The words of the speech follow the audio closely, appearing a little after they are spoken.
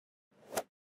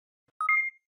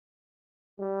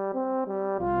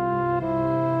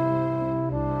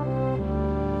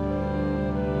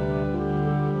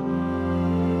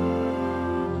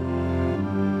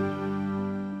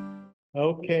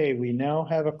Okay, we now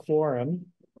have a quorum,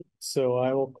 so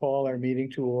I will call our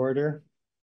meeting to order.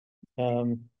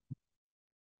 I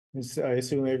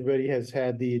assume everybody has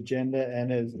had the agenda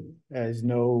and has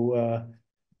no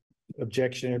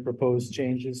objection or proposed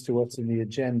changes to what's in the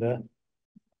agenda.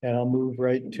 And I'll move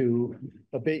right to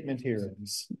abatement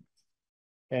hearings.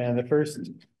 And the first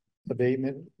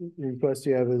abatement request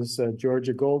you have is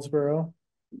Georgia Goldsboro.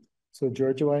 So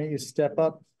Georgia, why don't you step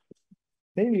up?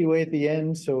 Maybe way at the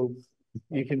end so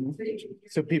you can,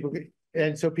 so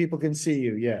people can see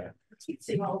you. Yeah.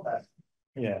 See all of that.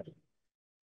 Yeah.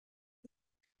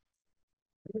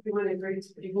 Everyone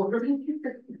agrees to be boring.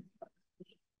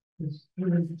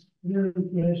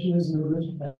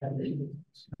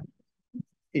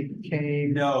 It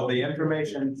came. No, the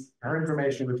information, our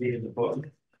information would be in the book.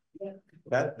 Yeah.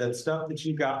 That stuff that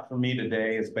you got from me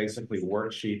today is basically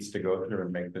worksheets to go through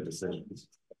and make the decisions.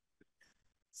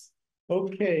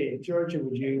 Okay, Georgia,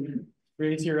 would you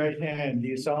raise your right hand? Do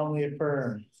you solemnly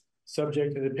affirm,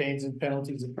 subject to the pains and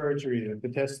penalties of perjury, that the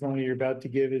testimony you're about to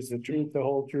give is the truth, the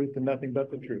whole truth, and nothing but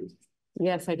the truth?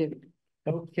 Yes, I do.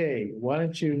 Okay, why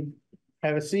don't you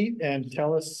have a seat and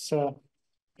tell us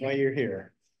why you're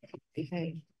here?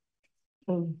 Okay.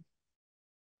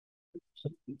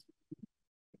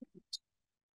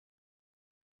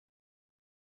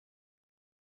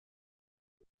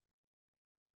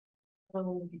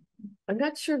 I'm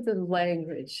not sure of the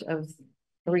language of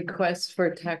a request for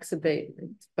tax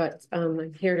abatement, but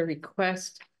I'm here to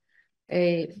request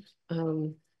a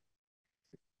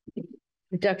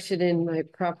reduction in my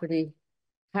property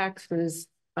taxes.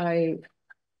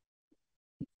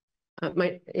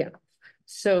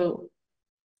 So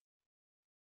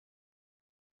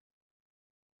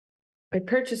I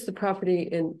purchased the property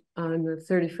on the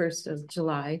 31st of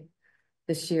July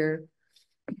this year.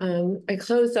 I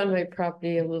closed on my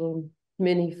property, a little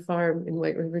mini farm in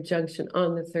White River Junction,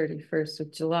 on the 31st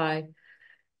of July.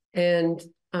 And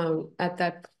at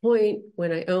that point,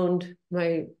 when I owned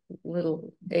my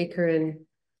little acre and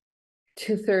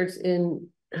 2/3 in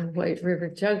White River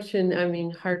Junction, I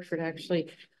mean, Hartford actually,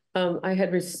 I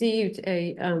had received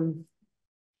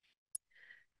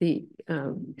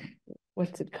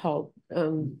what's it called?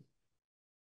 I'm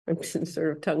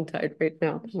sort of tongue-tied right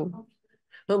now.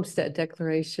 Homestead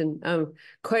declaration,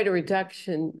 quite a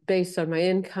reduction based on my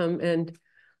income and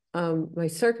my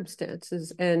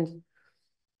circumstances. And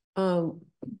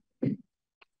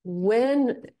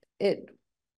when it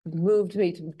moved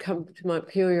me to come to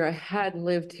Montpelier, I had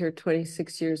lived here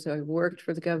 26 years. So I worked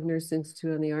for the Governor's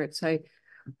Institute on the Arts. I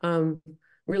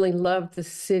really loved the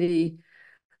city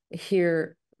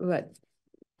here, but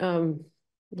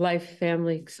life,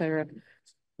 family, etc.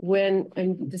 When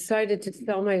I decided to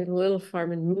sell my little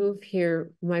farm and move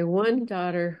here, my one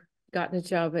daughter got a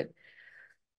job at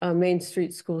Main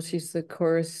Street School. She's the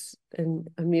chorus and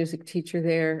a music teacher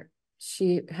there.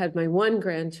 She had my one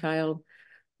grandchild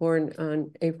born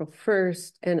on April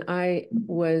 1st. And I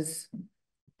was,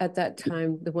 at that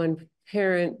time, the one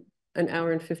parent an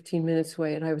hour and 15 minutes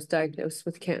away, and I was diagnosed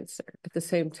with cancer at the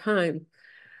same time.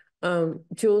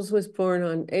 Jules was born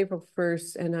on April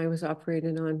 1st, and I was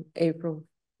operated on April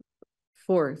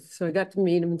 4th. So I got to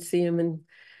meet him and see him, and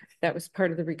that was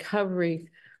part of the recovery.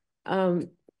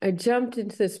 I jumped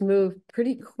into this move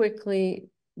pretty quickly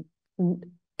and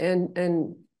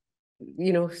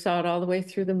you know, saw it all the way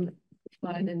through the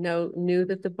flood and knew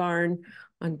that the barn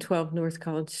on 12 North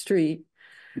College Street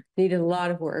needed a lot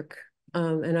of work.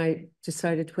 And I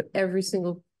decided to put every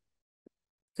single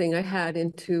thing I had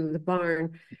into the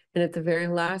barn. And at the very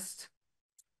last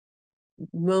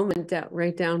moment,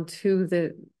 right down to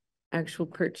the actual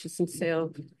purchase and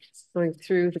sale, going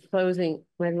through the closing,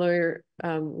 my lawyer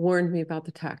warned me about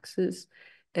the taxes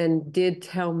and did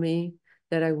tell me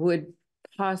that I would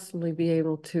possibly be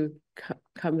able to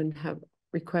come and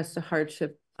request a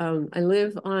hardship. I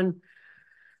live on,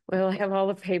 well, I have all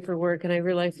the paperwork, and I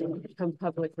realize it's become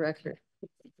public record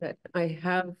that I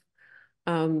have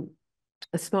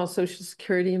a small Social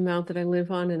Security amount that I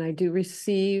live on, and I do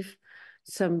receive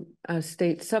some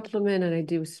state supplement, and I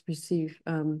do receive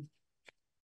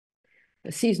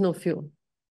seasonal fuel.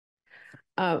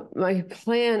 My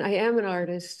plan, I am an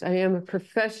artist, I am a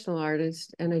professional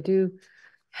artist, and I do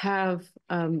have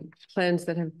plans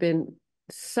that have been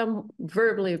some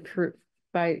verbally approved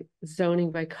by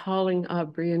zoning, by calling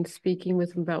Aubrey and speaking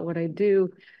with him about what I do,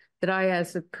 that I,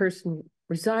 as a person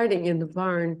residing in the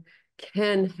barn,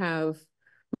 can have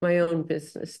my own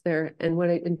business there. And what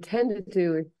I intend to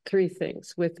do are three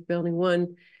things with the building.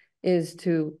 One is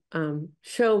to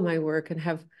show my work and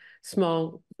have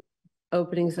small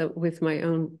openings with my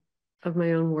own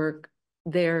work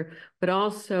there, but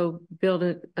also build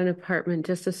an apartment,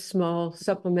 just a small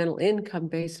supplemental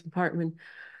income-based apartment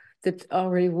that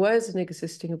already was an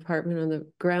existing apartment on the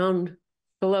ground,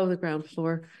 below the ground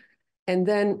floor. And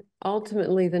then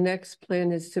ultimately the next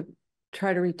plan is to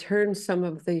try to return some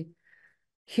of the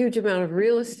huge amount of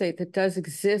real estate that does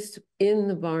exist in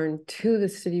the barn to the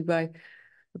city by,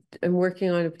 I'm working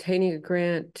on obtaining a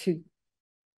grant to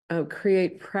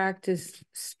create practice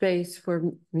space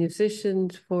for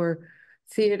musicians, for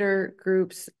theater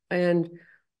groups. And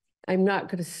I'm not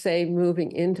going to say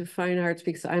moving into fine arts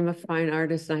because I'm a fine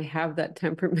artist and I have that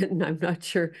temperament, and I'm not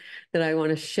sure that I want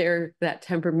to share that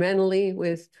temperamentally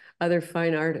with other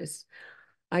fine artists.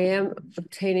 I am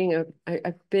obtaining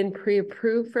I've been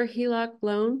pre-approved for a HELOC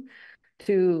loan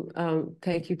to,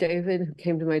 thank you, David, who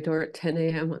came to my door at 10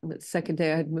 a.m. on the second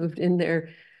day I'd moved in there.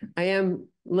 I am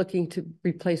looking to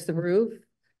replace the roof,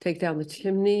 take down the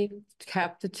chimney,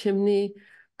 cap the chimney,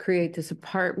 create this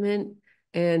apartment,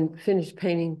 and finish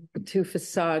painting 2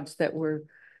 facades that were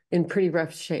in pretty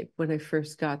rough shape when I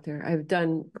first got there. I've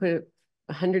put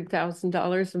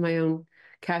 $100,000 of my own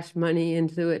cash money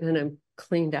into it, and I'm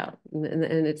cleaned out. And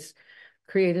it's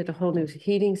created a whole new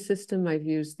heating system. I've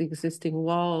used the existing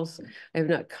walls. I have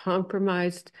not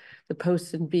compromised the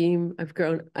post and beam.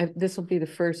 This will be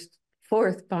the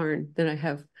fourth barn that I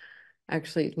have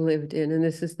actually lived in. And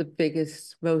this is the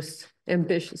biggest, most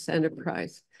ambitious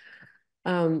enterprise.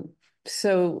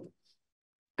 So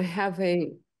I have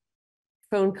a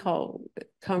phone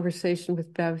conversation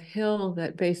with Bev Hill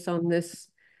that based on the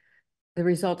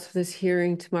results of this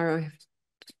hearing tomorrow,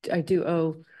 I do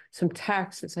owe some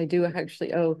taxes. I do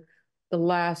actually owe the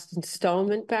last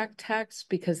installment back tax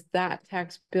because that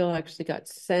tax bill actually got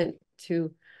sent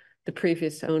to the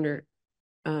previous owner.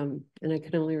 And I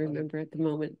can only remember at the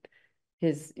moment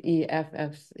his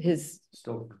EFFs,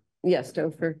 Stover. Yeah,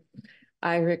 Stouffer,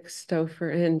 Iric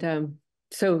Stouffer. And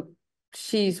so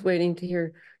she's waiting to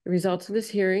hear the results of this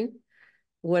hearing.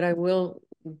 What I will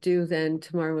do then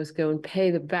tomorrow is go and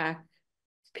pay the back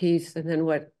piece and then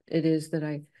what it is that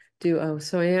I do owe.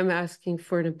 So I am asking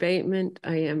for an abatement.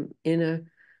 I am in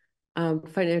a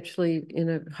financially in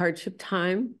a hardship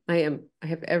time. I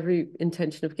have every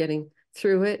intention of getting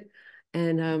through it.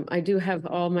 And I do have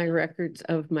all my records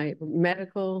of my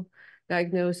medical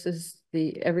diagnosis,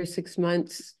 every 6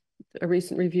 months, a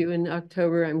recent review in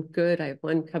October. I'm good. I have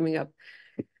one coming up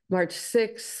March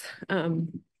 6th.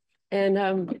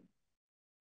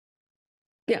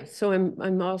 Yeah, so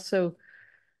I'm also,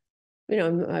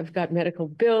 I've got medical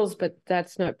bills, but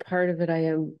that's not part of it. I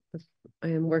am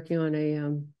working on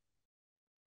an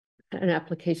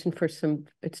application for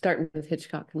it's starting with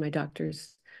Hitchcock and my Dr.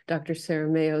 Sarah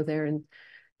Mayo there,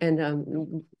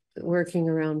 and working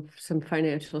around some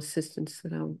financial assistance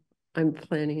that I'm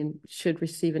planning and should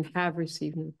receive and have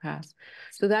received in the past.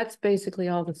 So that's basically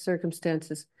all the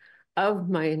circumstances of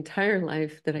my entire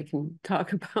life that I can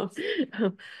talk about.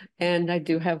 And I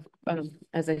do have,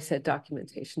 as I said,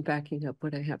 documentation backing up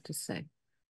what I have to say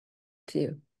to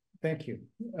you. Thank you.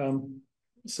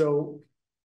 So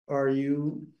are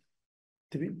you,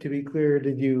 to be clear,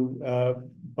 did you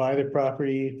buy the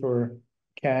property for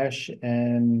cash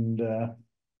and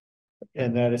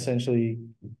that essentially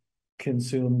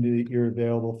consumed your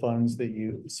available funds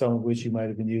some of which you might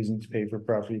have been using to pay for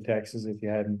property taxes if you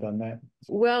hadn't done that?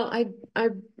 Well, I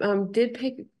did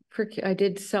pay I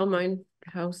did sell my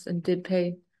house and did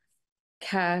pay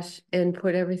cash and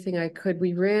put everything I could.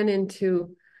 We ran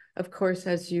into, of course,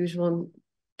 as usual,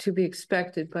 to be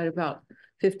expected, but about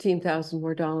 $15,000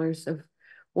 more of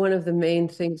one of the main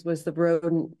things was the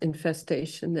rodent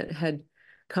infestation that had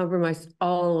compromised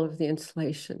all of the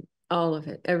insulation, all of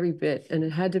it, every bit, and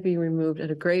it had to be removed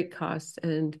at a great cost.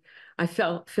 And I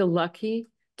feel lucky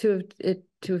to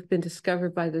have been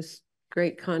discovered by this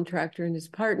great contractor and his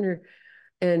partner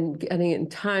and getting it in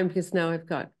time, because now I've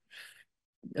got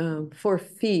 4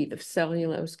 feet of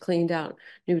cellulose cleaned out,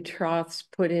 new troughs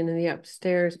put in the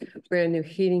upstairs, brand new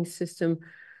heating system,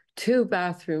 2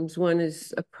 bathrooms. One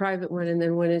is a private one, and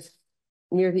then one is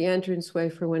near the entranceway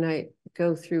for when I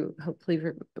go through, hopefully,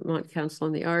 Vermont Council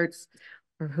on the Arts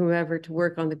or whoever to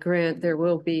work on the grant. There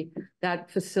will be,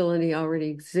 that facility already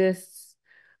exists.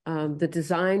 The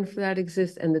design for that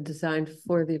exists, and the design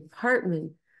for the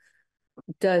apartment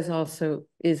is also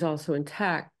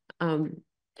intact.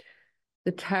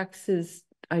 The taxes,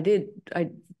 I did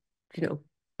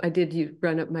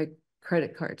run up my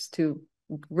credit cards to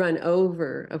run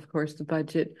over, of course, the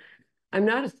budget. I'm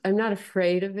not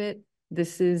afraid of it.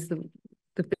 This is the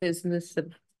business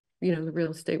of, the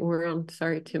real estate world.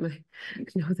 Sorry, Tim, I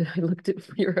know that I looked at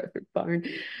your other barn,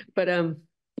 but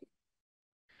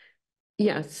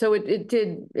Yeah, so it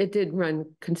did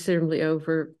run considerably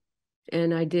over.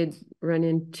 And I did run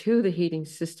into the heating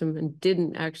system and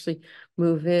didn't actually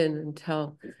move in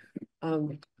until,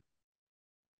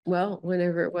 well,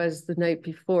 whenever it was the night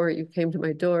before you came to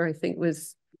my door, I think it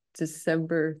was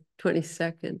December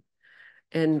 22nd.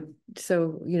 And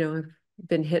so, you know, I've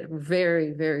been hit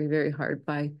very, very, very hard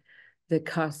by the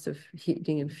cost of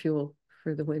heating and fuel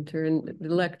for the winter and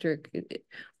electric.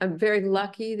 I'm very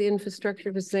lucky the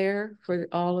infrastructure was there for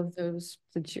all of those,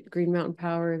 the Green Mountain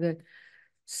Power, the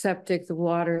septic, the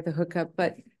water, the hookup,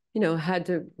 but, you know, had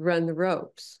to run the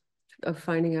ropes of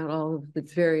finding out all of the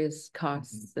various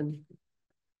costs and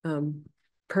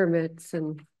permits.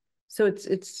 And so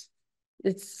it's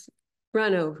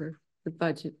run over the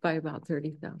budget by about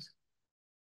 30,000.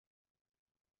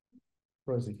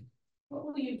 Rosie. What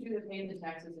will you do to pay the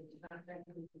taxes if you're not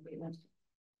effectively abatement?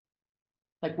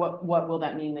 Like what will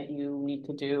that mean that you need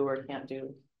to do or can't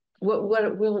do? What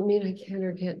will it mean I can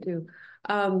or can't do?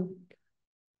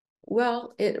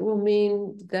 Well, it will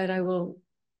mean that I will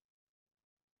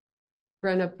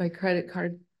run up my credit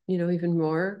card, you know, even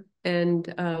more, and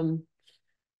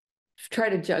try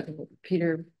to juggle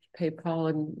Peter, PayPal,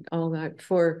 and all that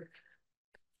for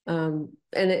and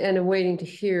I'm waiting to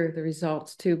hear the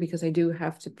results too, because I do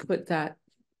have to put that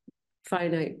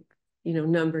finite, you know,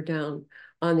 number down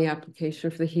on the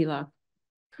application for the HELOC.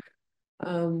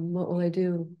 What will I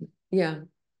do? Yeah.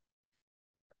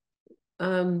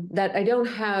 That I don't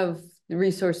have the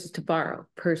resources to borrow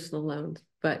personal loans,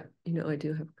 but, you know, I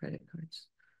do have credit cards.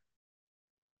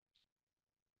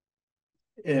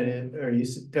 And are you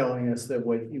telling us that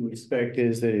what you expect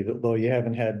is that though you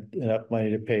haven't had enough money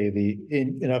to pay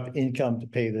enough income to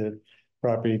pay the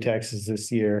property taxes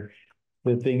this year,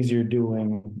 the things you're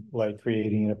doing, like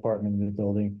creating an apartment in the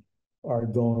building, are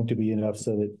going to be enough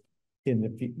so that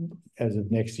as of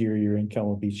next year, your income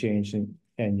will be changed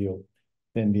and you'll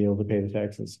then be able to pay the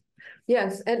taxes?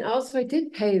 Yes, and also I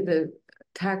did pay the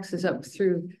taxes up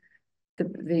through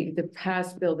the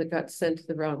past bill that got sent to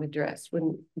the wrong address.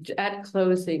 When at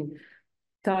closing,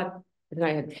 thought that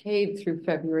I had paid through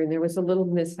February, and there was a little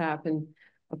mishap, and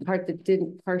a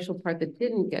partial part that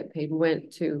didn't get paid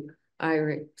went to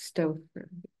Iric Stouffer.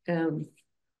 And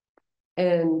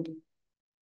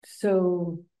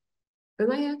so,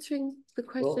 am I answering the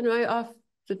question? Well, am I off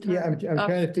the top? Yeah, I'm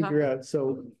trying to figure out.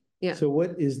 So, yeah. So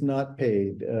what is not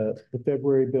paid? The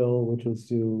February bill, which was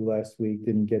due last week,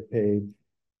 didn't get paid.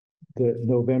 The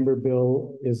November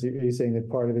bill, are you saying that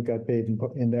part of it got paid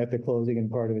and at the closing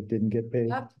and part of it didn't get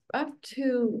paid? Up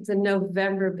to the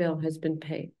November bill has been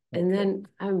paid. Okay. And then,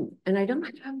 and I don't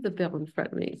have the bill in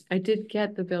front of me. I did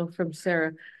get the bill from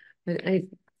Sarah, but I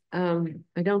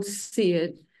don't see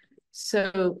it.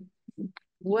 So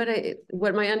what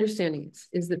my understanding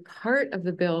is that part of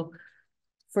the bill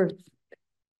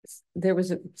there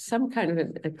was some kind of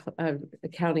an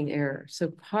accounting error. So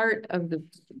part of the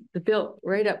bill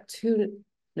right up to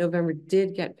November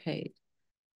did get paid.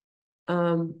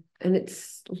 And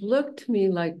it's looked to me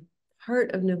like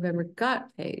part of November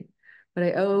got paid, but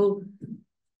I owe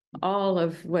all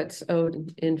of what's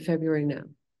owed in February now.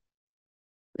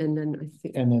 And then I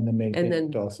think, and then the May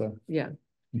payment also. Yeah.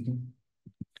 Mm-hmm.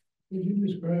 Could you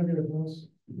describe your house?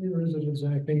 Your residence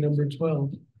acting number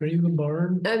 12. Are you the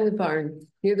barn? I'm the barn.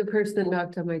 You're the person that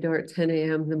knocked on my door at 10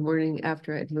 a.m. the morning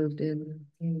after I'd moved in.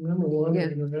 I remember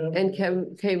wondering about. And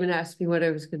came and asked me what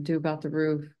I was going to do about the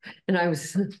roof. And I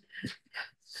was.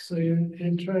 So you're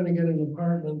trying to get an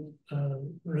apartment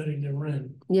ready to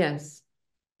rent? Yes.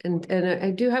 And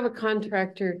I do have a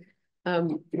contractor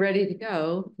ready to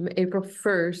go April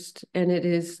 1st. And it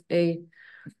is it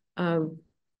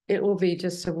will be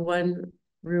just a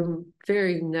one-room,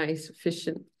 very nice,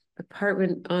 efficient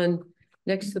apartment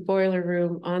next to the boiler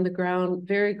room on the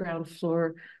very ground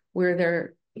floor, where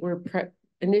there were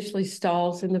initially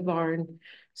stalls in the barn.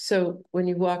 So when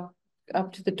you walk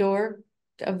up to the door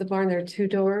of the barn, there are two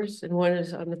doors, and one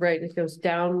is on the right, and it goes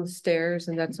down the stairs,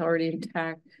 and that's already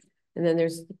intact. And then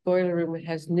there's the boiler room, it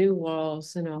has new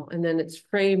walls and all, and then it's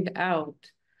framed out,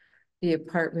 the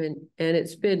apartment, and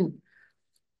it's been,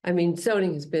 I mean,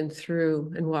 zoning has been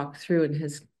through and walked through and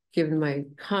has given my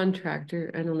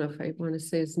contractor, I don't know if I want to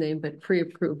say his name, but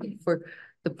pre-approved for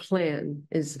the plan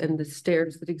and the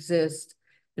stairs that exist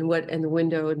and the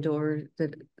window and door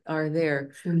that are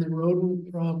there. And the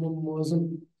rodent problem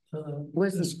wasn't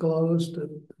disclosed at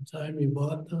the time you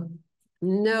bought them?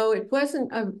 No, it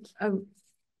wasn't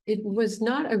it was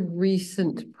not a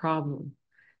recent problem.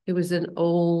 It was an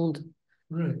old,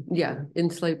 right? Yeah,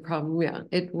 enslaved problem. Yeah,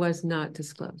 it was not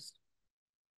disclosed.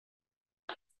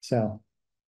 So.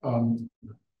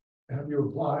 Have you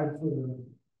applied for the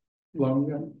long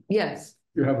yet? Yes,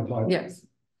 You haven't applied? yes.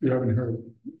 You haven't heard?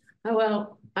 Oh,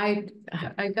 well, I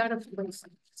got a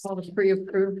called a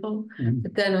pre-approval, Mhm.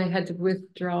 but then I had to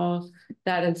withdraw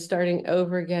that and starting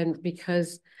over again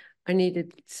because I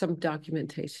needed some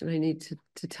documentation. I need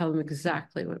to tell them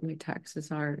exactly what my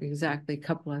taxes are, exactly a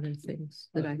couple other things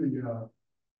that I. The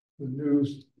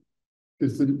news,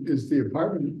 is the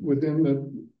apartment within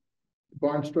the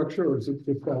barn structure or is it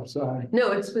just outside?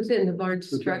 No, it's within the barn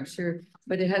Within. structure,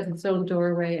 but it has its own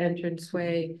doorway,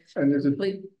 entranceway. And is it,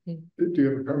 complete- do you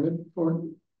have a permit for it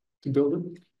to build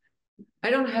it? I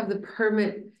don't have the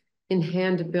permit in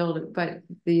hand to build it, but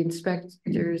the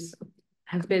inspectors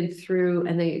have been through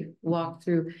and they walked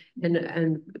through and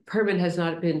the permit has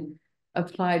not been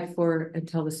applied for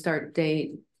until the start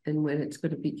date and when it's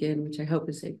going to begin, which I hope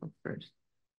is April 1st.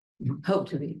 Hope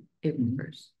to be April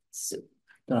 1st. So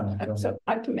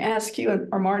I can ask you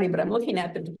or Marty, but I'm looking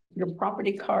at your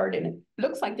property card and it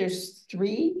looks like there's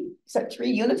three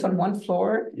units on one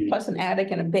floor plus an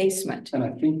attic and a basement. And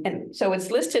I think. And so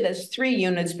it's listed as 3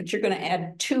 units, but you're gonna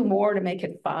add 2 more to make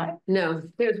it 5. No,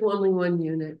 there's only one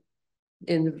unit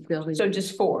in the building. So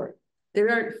just 4. There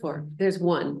aren't 4. There's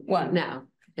one now,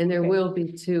 and there Okay. will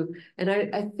be 2. And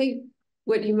I think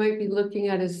what you might be looking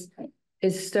at is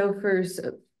Stouffer's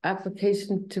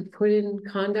application to put in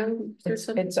condos or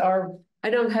something. It's our, I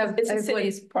don't have. it's I the have one-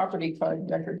 city's property card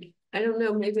record. I don't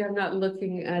know, maybe I'm not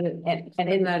looking at it And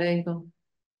in that angle.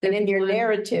 And in your There's one-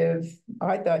 narrative,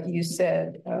 I thought you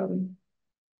said a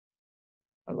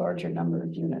larger number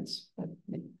of units, but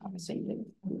obviously you didn't.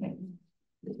 Okay.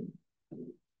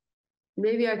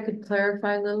 Maybe I could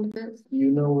clarify a little bit.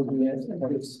 You know, how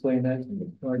to explain that.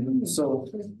 So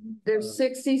There's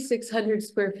 6,600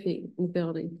 square feet in the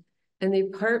building. And the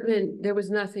apartment, there was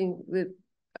nothing, the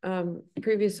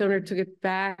previous owner took it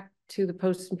back to the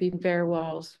post and beam bare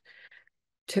walls,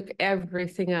 took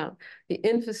everything out. The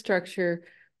infrastructure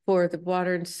for the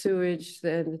water and sewage,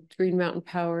 then the Green Mountain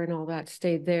Power and all that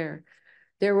stayed there.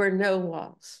 There were no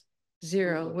walls,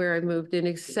 0 where I moved in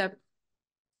except.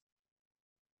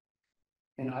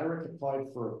 And Ira applied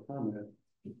for a permit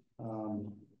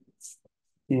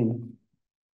in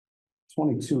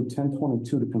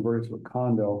 10/22 to convert it to a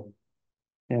condo.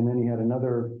 And then he had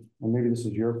another, and maybe this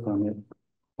is your permit,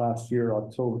 last year,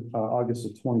 August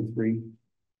of 23,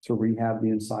 to rehab the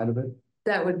inside of it.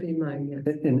 That would be mine, yeah.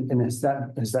 And has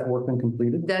that work been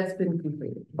completed? That's been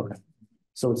completed. Okay.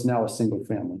 So it's now a single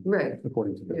family, Right,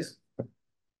 according to this. Okay.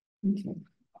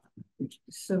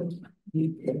 so.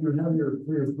 You have your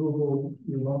pre-approval,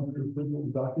 your long pre-approval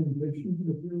documentation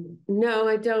with you? No,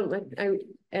 I don't.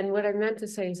 And what I meant to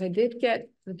say is I did get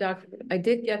the document. I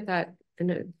did get that and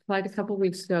it applied a couple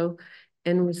weeks ago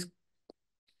and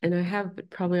I have it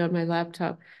probably on my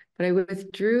laptop, but I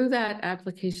withdrew that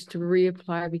application to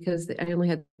reapply because I only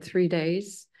had 3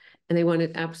 days and they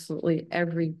wanted absolutely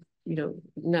every,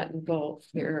 nut and bolt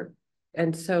here.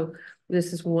 And so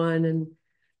this is one and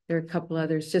there are a couple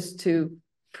others just to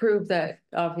prove that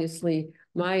obviously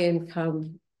my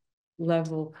income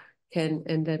level can,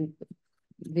 and then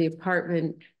the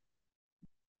apartment,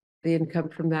 the income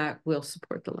from that will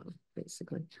support the loan,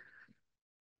 basically.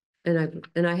 And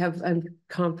I'm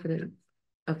confident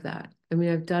of that. I mean,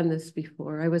 I've done this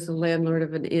before. I was a landlord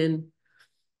of an inn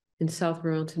in South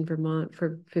Royalton, Vermont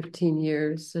for 15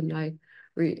 years. And I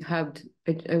rehabbed,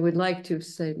 I would like to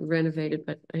say renovated,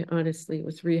 but I honestly it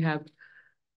was rehabbed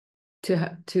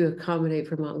to accommodate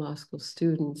Vermont Law School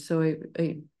students. So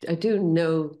I do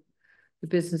know the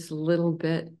business a little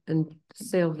bit, and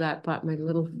sale of that bought my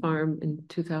little farm in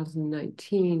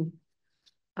 2019.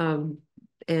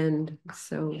 And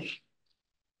so,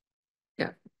 yeah,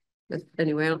 but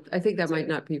anyway, I think that might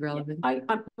not be relevant. I'm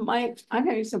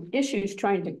having some issues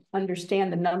trying to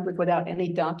understand the numbers without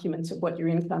any documents of what your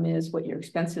income is, what your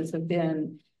expenses have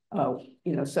been.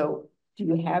 So do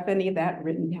you have any of that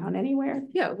written down anywhere?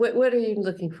 Yeah, what are you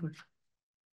looking for?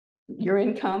 Your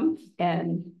income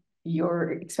and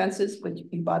your expenses when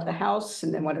you bought the house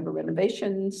and then whatever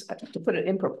renovations, to put it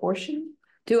in proportion.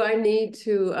 Do I need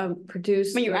to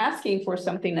produce? I mean, you're asking for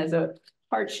something as a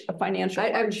financial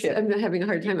hardship. I'm having a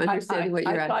hard time understanding what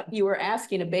you're I asking. thought you were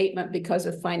asking abatement because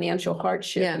of financial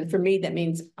hardship. Yeah. And for me, that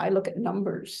means I look at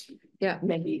numbers. Yeah.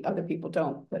 Maybe other people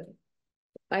don't, but.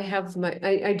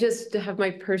 I just have my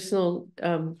personal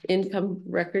income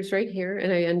records right here,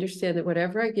 and I understand that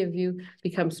whatever I give you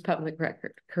becomes public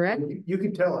record, correct? you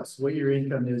can tell us what your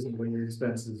income is and what your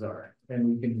expenses are,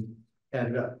 and we can add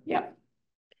it up. Yeah.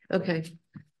 Okay.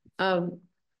 Well,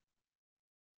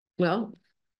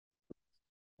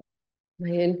 my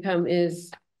income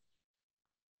is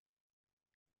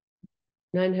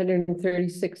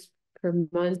 $936 per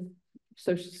month,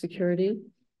 Social Security.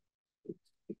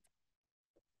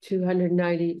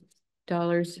 $290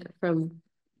 from,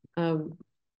 that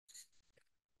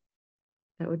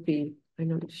would be, I'm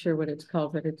not sure what it's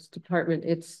called, but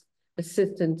it's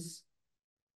assistance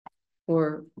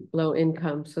for low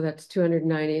income. So that's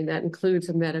 290, and that includes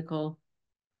a medical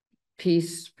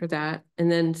piece for that.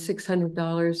 And then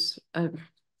 $600,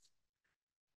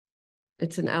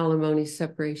 it's an alimony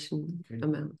separation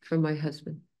amount from my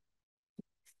husband.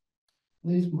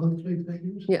 These monthly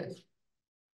figures? Yes.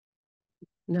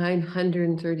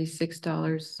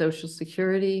 $936 Social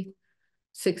Security,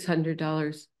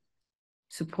 $600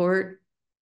 support,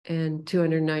 and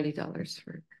 $290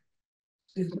 for.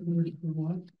 600 for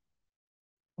what?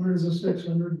 Where does the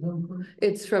 600 come from?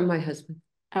 It's from my husband,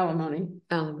 Alimony.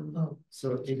 alimony. Oh, So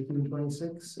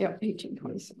 1826, Yep,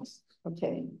 1826.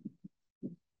 Okay.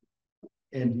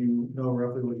 and you know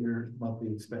roughly what your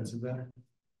monthly expenses are?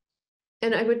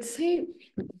 And I would say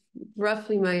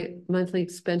roughly my monthly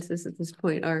expenses at this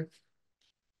point are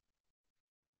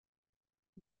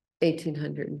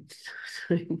 1,800.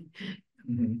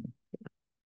 Mhm.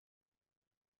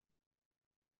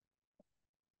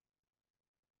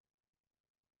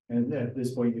 And at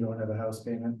this point, you don't have a house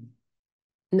payment?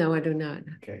 No, I do not.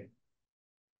 Okay.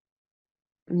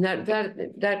 And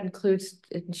that includes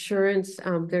insurance.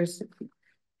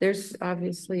 There's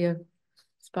obviously a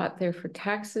spot there for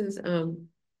taxes,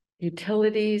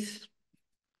 utilities.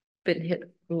 Been hit,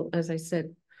 well, as I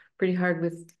said, pretty hard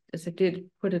as I did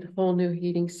put a whole new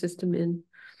heating system in.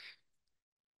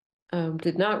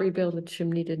 Did not rebuild the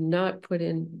chimney, did not put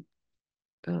in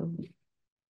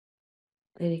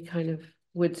any kind of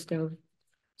wood stove.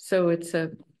 So it's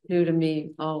new to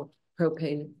me, all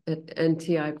propane,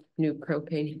 NTI new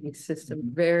propane heating system.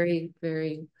 Very,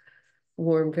 very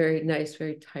warm, very nice,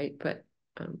 very tight, but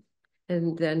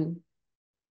and then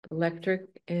electric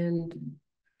and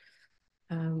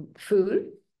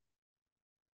food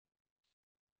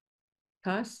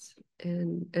costs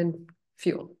and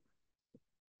fuel.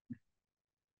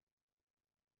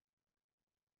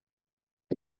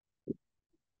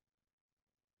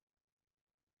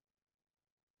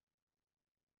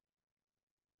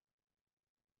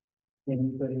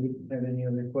 Anybody have any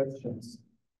other questions?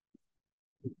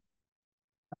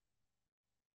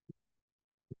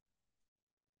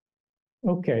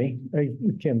 Okay,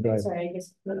 Kim, go ahead. Sorry, I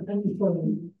guess. I just want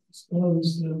to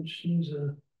disclose that she's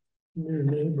a near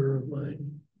neighbor of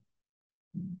mine.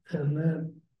 And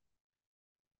that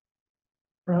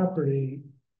property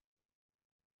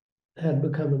had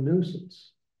become a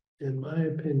nuisance, in my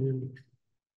opinion,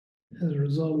 as a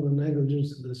result of the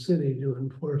negligence of the city to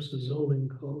enforce the zoning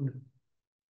code.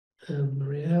 And the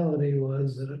reality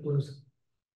was that it was,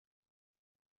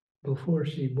 before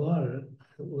she bought it,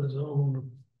 it was owned,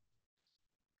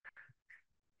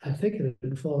 I think it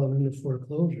had fallen into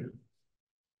foreclosure.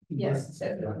 Yes, it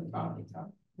said that on the property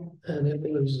top. And it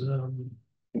was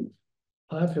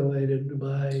populated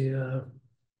by,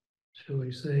 shall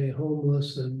we say,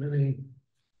 homeless and many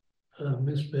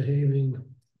misbehaving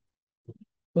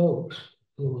folks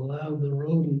who allowed the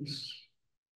rodents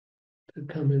to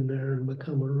come in there and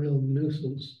become a real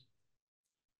nuisance.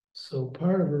 So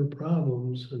part of her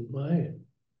problems, in my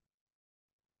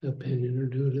opinion, are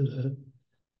due to the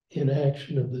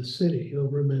inaction of the city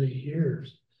over many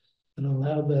years and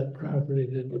allowed that property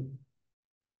to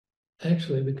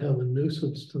actually become a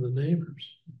nuisance to the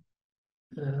neighbors.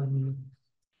 The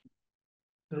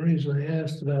reason I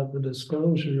asked about the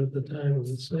disclosure at the time of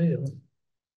the sale,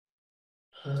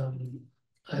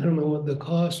 I don't know what the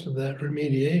cost of that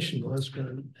remediation was, but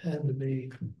it had to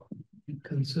be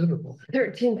considerable.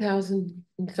 13,000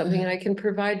 something, and I can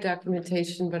provide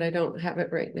documentation, but I don't have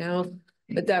it right now.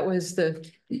 But that was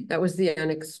the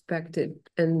unexpected,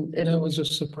 and That was a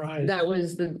surprise. that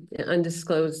was the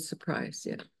undisclosed surprise.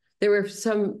 Yeah, there were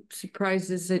some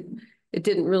surprises that it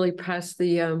didn't really pass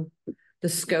the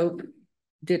scope.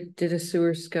 Did a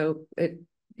sewer scope.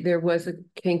 There was a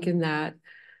kink in that,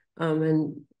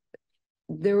 and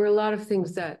there were a lot of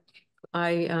things that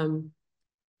I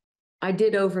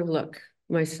did overlook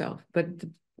myself.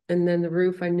 And then the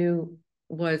roof I knew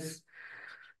was,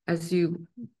 as you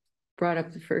brought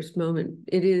up the first moment,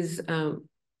 it is a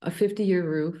 50-year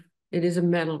roof. It is a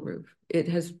metal roof. It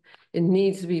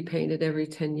needs to be painted every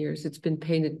 10 years. It's been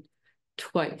painted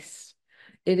twice.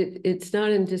 It's not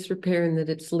in disrepair in that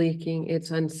it's leaking. It's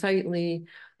unsightly.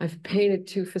 I've painted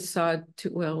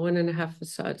 1.5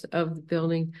 facades of the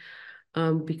building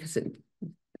because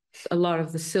a lot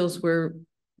of the sills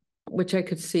which I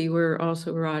could see were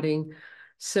also rotting.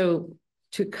 So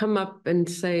to come up and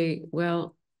say,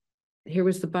 well, here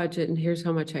was the budget and here's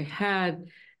how much I had,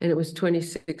 and it was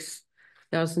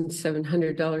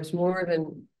 $1,700 more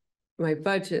than my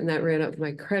budget, and that ran up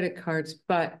my credit cards.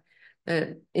 But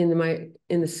in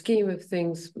the scheme of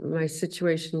things, my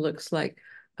situation looks like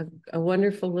a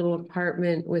wonderful little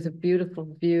apartment with a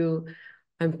beautiful view.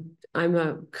 I'm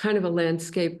a kind of a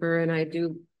landscaper, and I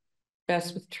do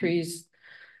best with trees,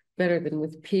 better than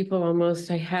with people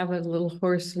almost. I have a little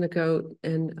horse and a goat,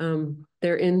 and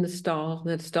they're in the stall.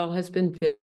 That stall has been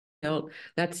built.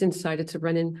 That's inside. It's a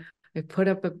run-in. I put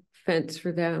up a fence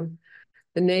for them.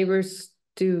 The neighbors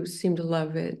do seem to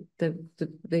love it.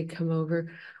 They come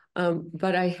over.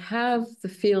 But I have the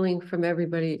feeling from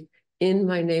everybody in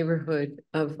my neighborhood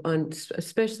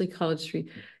especially College Street,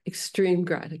 extreme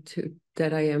gratitude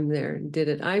that I am there and did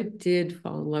it. I did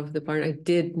fall in love with the barn. I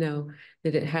did know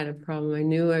that it had a problem. I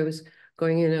knew I was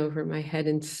going in over my head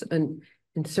in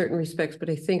certain respects, but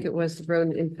I think it was the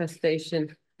rodent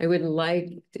infestation. I would like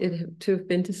it to have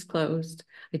been disclosed.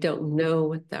 I don't know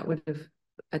what that would have,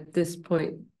 at this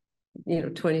point,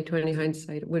 2020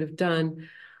 hindsight, it would have done.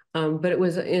 But it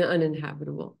was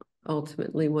uninhabitable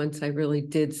ultimately once I really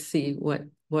did see what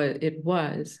it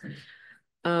was.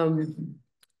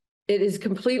 It is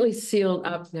completely sealed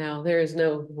up now. There is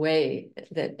no way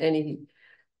that anything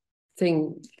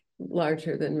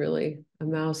larger than really a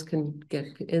mouse can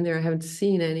get in there. I haven't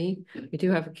seen any. I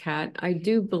do have a cat. I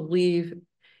do believe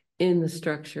in the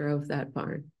structure of that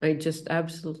barn. I just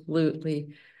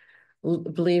absolutely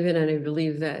believe it, and I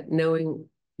believe that, knowing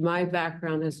my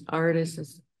background as artist,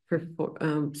 as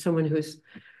someone who's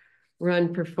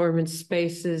run performance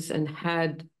spaces and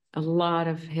had a lot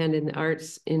of hand in the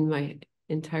arts in my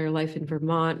entire life in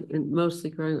Vermont, and mostly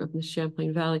growing up in the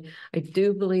Champlain Valley, I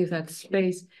do believe that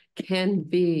space can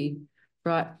be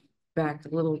brought back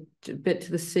a little bit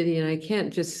to the city. And I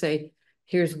can't just say,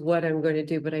 here's what I'm going to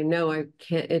do, but I know I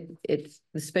can't,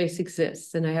 the space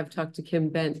exists. And I have talked to Kim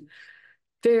Bent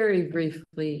very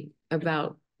briefly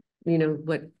about,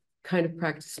 what kind of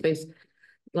practice space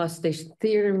Lost Station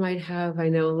Theater might have. I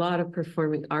know a lot of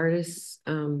performing artists,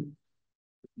 and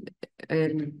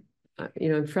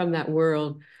from that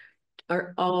world,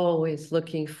 are always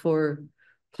looking for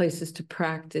places to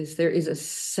practice. There is a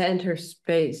center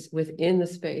space within the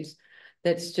space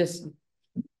that's just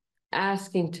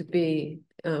asking to be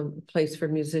a place for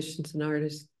musicians and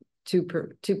artists to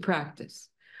practice.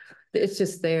 It's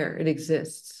just there. It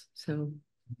exists. So.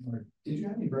 Did you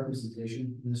have any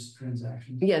representation in this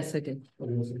transaction? Yes, I did.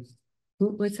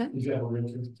 What's that? Did you have a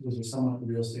realtor? Was there someone in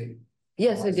real estate?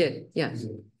 Yes, I did. Yes.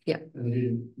 Yeah. And they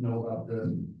didn't know about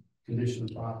the condition of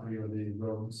the property or the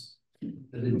roads?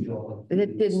 They didn't show up?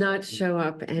 It did not show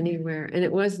up anywhere. And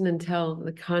it wasn't until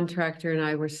the contractor and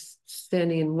I were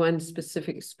standing in one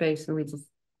specific space and we just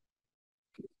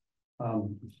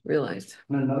realized.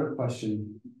 And another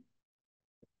question.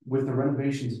 With the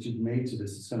renovations that you've made to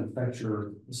this, it's going to affect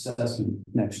your assessment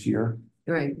next year.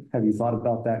 Right. Have you thought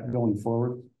about that going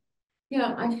forward?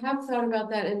 Yeah, I have thought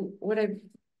about that. And what I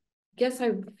guess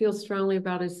I feel strongly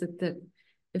about is that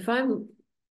if I'm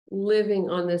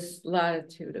living on this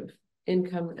latitude of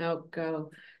income and outgo,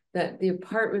 that the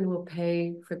apartment will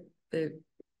pay for the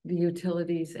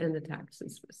utilities and the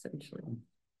taxes, essentially.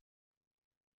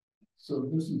 So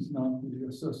this is not the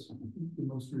assessment, the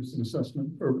most recent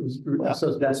assessment, or is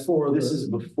That's for this is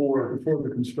before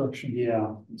the construction.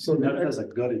 Yeah. So that has a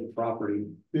gutted property.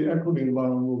 The equity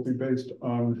loan will be based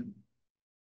on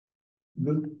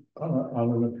on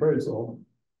an appraisal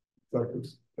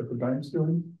that the bank's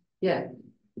doing. Yeah.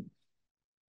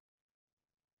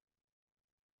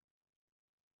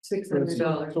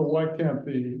 $600. So why can't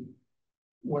the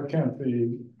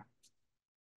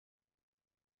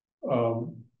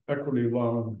equity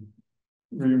loan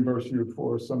reimburse you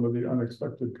for some of the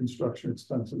unexpected construction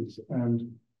expenses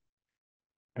and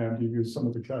you use some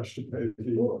of the cash to pay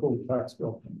the full tax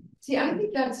bill? See, I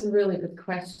think that's a really good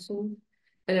question.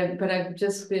 But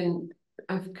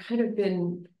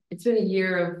it's been a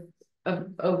year of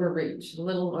overreach, a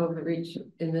little overreach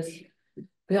in this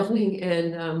building.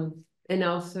 And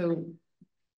also,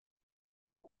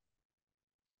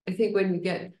 I think when you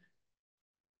get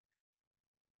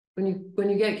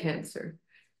cancer,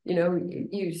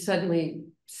 you suddenly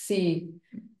see,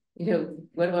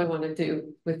 what do I want to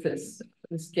do with this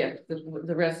gift,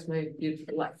 the rest of my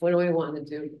beautiful life? What do I want to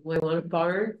do? Do I want a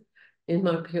barn in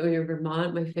Montpelier,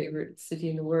 Vermont, my favorite city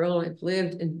in the world? I've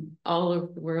lived in all over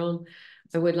the world.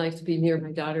 I would like to be near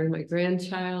my daughter and my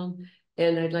grandchild,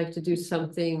 and I'd like to do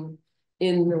something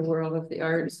in the world of the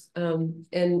arts.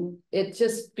 And it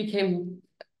just became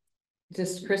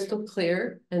just crystal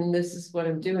clear, and this is what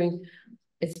I'm doing.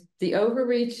 It's the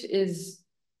overreach is,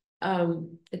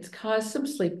 it's caused some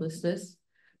sleeplessness,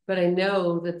 but I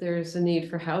know that there's a need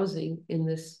for housing in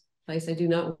this place. I do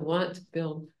not want to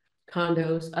build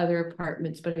condos, other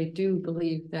apartments, but I do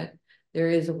believe that there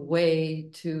is a way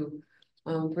to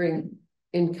bring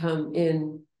income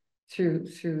in through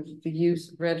the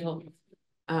use of rental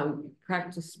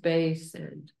practice space.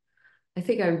 And I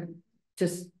think I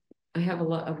have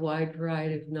a wide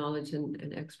variety of knowledge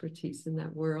and expertise in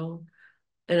that world.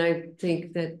 And I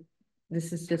think that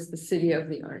this is just the city of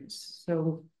the arts.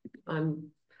 So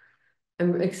I'm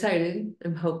excited,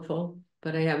 I'm hopeful,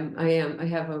 but I have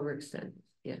overextended,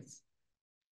 yes.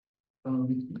 I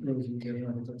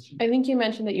think you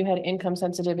mentioned that you had income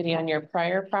sensitivity on your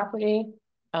prior property.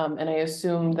 And I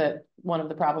assume that one of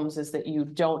the problems is that you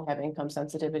don't have income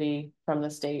sensitivity from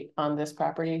the state on this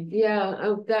property.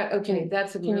 Yeah, okay,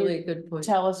 that's a really good point.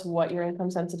 Tell us what your income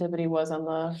sensitivity was on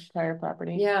the prior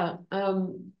property. Yeah,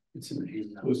 It's in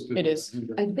the. It is.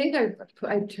 I think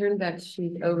I turned that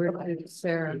sheet over to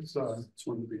Sarah. It's,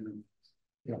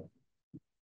 Yeah.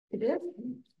 It is?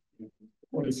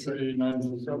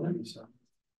 2397.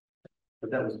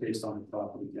 But that was based on the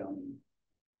property down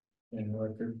in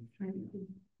record.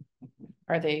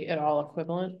 Are they at all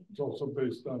equivalent? It's also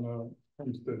based on a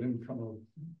homestead income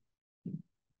of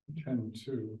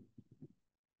 10.2.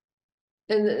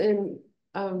 And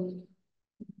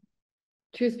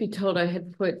truth be told, I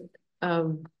had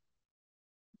I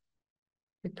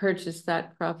purchased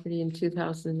that property in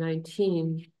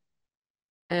 2019,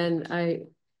 and I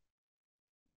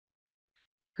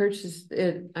purchased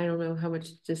it, I don't know how much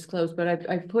to disclose, but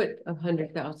I put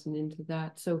 100,000 into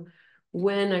that. So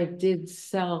when I did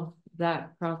sell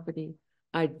that property,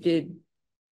 I did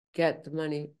get the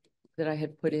money that I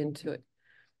had put into it.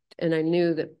 And I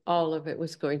knew that all of it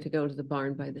was going to go to the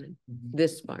barn by then,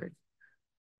 this barn.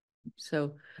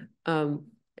 So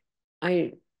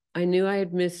I knew I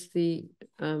had missed the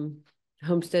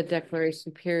homestead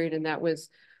declaration period, and that was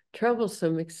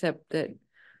troublesome, except that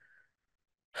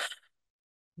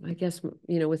I guess,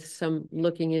 with some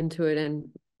looking into it,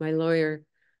 and my lawyer,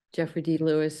 Jeffrey D.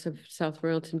 Lewis of South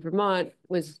Royalton, Vermont,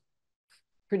 was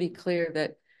pretty clear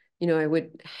that, I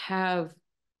would have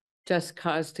just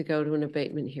cause to go to an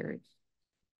abatement hearing.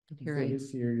 So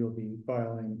this year you'll be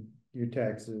filing your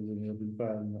taxes and you'll be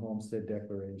filing the homestead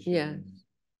declaration. Yeah.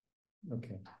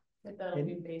 Okay. But that'll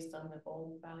be based on the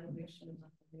old valuation, not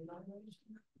the new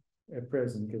valuation. At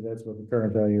present, because that's what the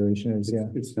current valuation is, yeah.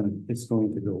 It's going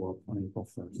to go up on April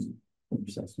 1st.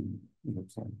 Assessment, it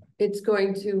looks like. It's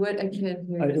going to what? I can't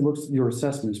hear. It looks, your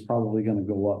assessment is probably going to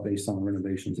go up based on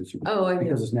renovations that you. Oh, I know.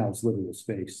 Because it's livable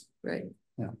space. Right.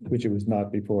 Yeah. Which it was not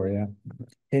before, yeah.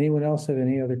 Anyone else have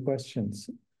any other questions?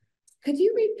 Could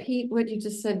you repeat what you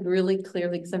just said really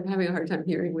clearly? Because I'm having a hard time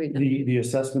hearing right now. The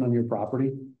assessment on your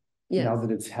property, Yes. now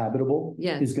that it's habitable,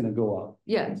 Yes. is going to go up.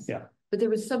 Yes. Yeah. But there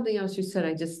was something else you said.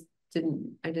 I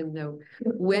didn't know.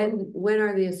 When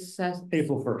are the assessed?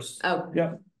 April 1st. Oh.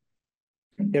 Yep.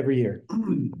 Every year.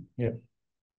 Yep.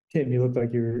 Tim, you look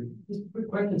like you're. Just a quick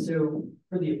question. So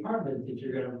for the apartment that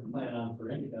you're gonna plan on for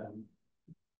income,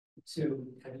 so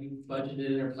have you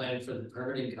budgeted or planned for the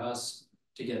permitting costs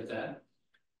to get that?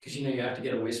 Because you have to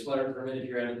get a wastewater permit if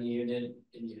you're out in the unit,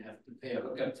 and you have to pay a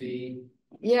hookup fee.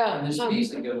 Yeah. And there's fees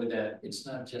that go with that. It's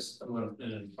not just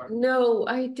an apartment. No,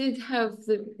 I did have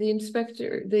the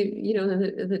inspector,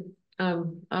 the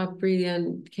Opry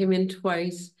and came in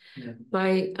twice. Yeah.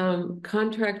 My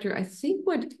contractor, I think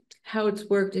how it's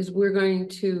worked is we're going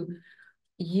to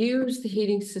use the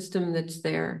heating system that's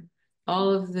there.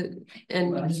 All of the,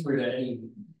 and I'm just worried about any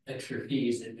extra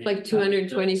fees. like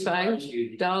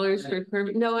 $225 for a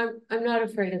permit. No, I'm not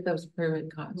afraid of those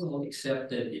permit costs. Well, except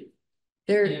that if you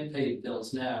They're, can't pay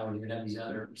bills now and you're gonna have these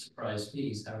other surprise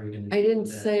fees, how are you gonna? I didn't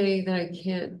do that? say that I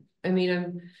can't. I mean,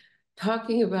 I'm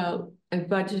talking about, I'm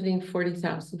budgeting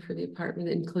 40,000 for the apartment.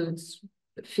 It includes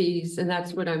fees, and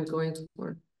that's what I'm going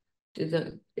for.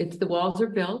 The walls are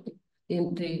built,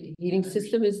 the heating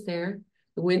system is there,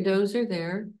 the windows are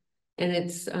there, and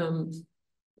it's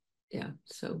yeah.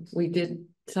 So we did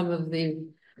some of the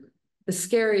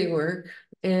scary work,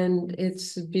 and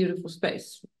it's a beautiful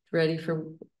space, ready for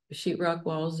sheetrock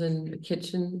walls and a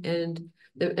kitchen, and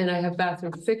I have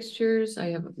bathroom fixtures. I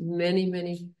have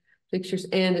many fixtures,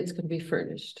 and it's going to be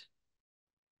furnished.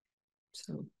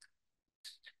 So.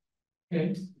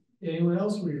 Okay, anyone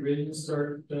else? Are we ready to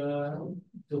start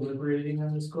deliberating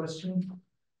on this question?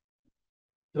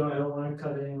 So I don't want to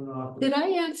cut anyone off. Did I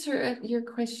answer your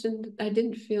question? I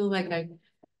didn't feel like I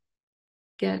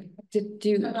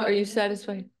are you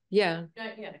satisfied? Yeah.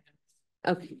 Yeah.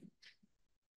 Okay.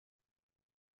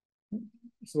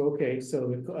 So, okay,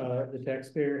 so the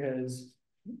taxpayer has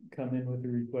come in with a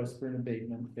request for an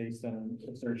abatement based on an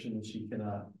assertion that she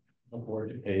cannot afford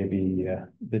to pay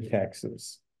the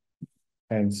taxes.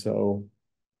 And so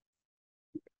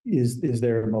is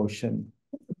there a motion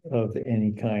of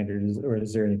any kind, or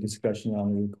is there any discussion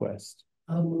on the request?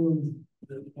 I'll move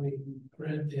that we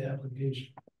grant the application.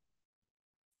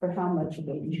 For how much of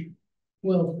it?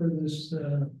 Well, for this,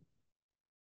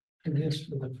 I guess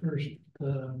for the first,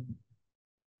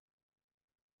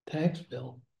 tax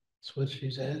bill, that's what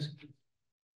she's asking.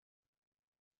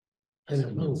 I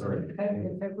don't know.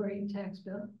 February tax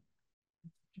bill?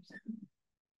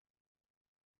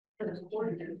 For the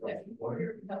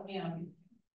quarter, help me out.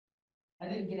 I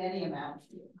didn't get any amount.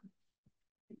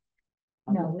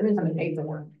 No, there isn't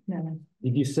paperwork. No.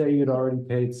 Did you say you'd already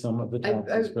paid some of the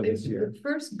taxes for this year?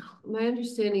 First, my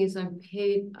understanding is I'm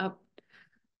paid up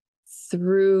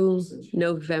through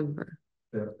November.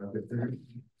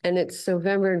 And it's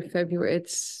November and February.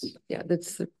 It's, yeah,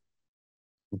 that's the.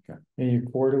 Okay. And your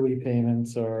quarterly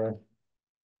payments are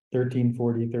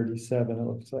 1340.37, it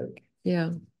looks like. Yeah.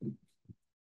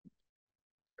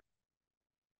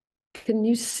 Can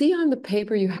you see on the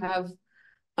paper you have,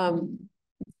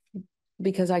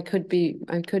 because I could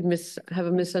have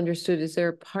a misunderstood, is there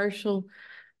a partial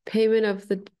payment of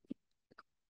the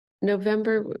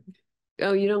November?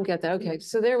 Oh, you don't get that. Okay,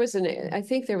 so I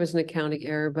think there was an accounting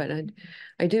error, but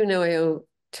I do know I owe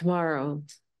tomorrow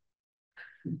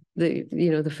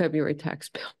the February tax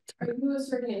bill. Are you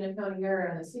asserting an accounting error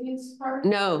on the city's part?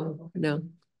 No,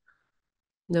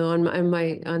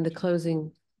 on the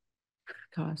closing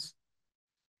costs.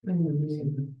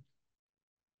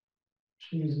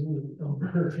 She's over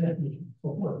her head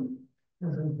before.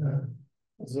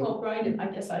 Well, Brian, I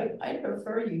guess I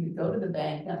prefer you to go to the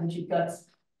bank now that you've got, at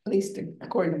least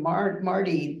according to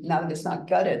Marty, now that it's not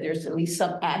gutted, there's at least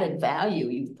some added value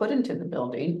you've put into the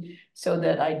building, so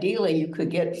that ideally you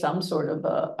could get some sort of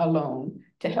a loan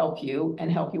to help you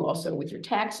and help you also with your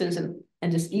taxes and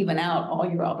just even out all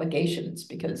your obligations,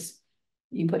 because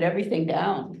you put everything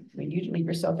down. I mean, you didn't leave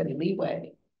yourself any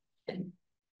leeway.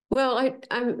 Well,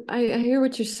 I hear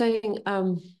what you're saying.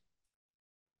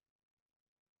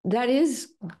 That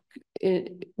is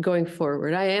going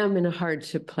forward. I am in a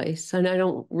hardship place, and I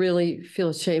don't really feel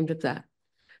ashamed of that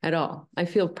at all. I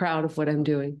feel proud of what I'm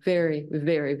doing. Very,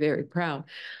 very, very proud.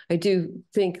 I do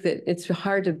think that it's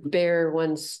hard to bear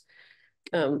one's,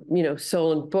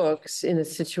 soul and books in a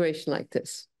situation like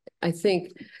this. I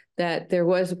think that there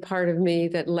was a part of me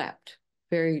that leapt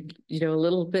very, a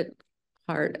little bit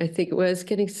hard. I think it was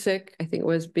getting sick. I think it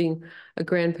was being a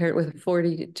grandparent with a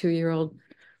 42-year-old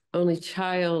only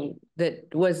child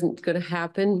that wasn't going to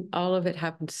happen. All of it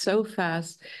happened so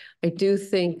fast. I do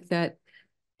think that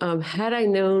had I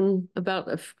known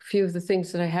about a few of the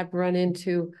things that I had run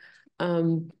into,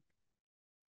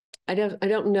 I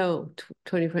don't know.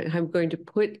 2020. I'm going to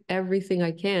put everything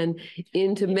I can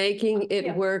into making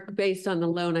it work based on the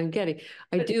loan I'm getting.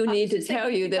 I do need to tell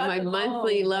you that my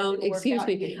monthly loan, excuse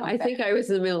me, I think I was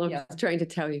in the middle of trying to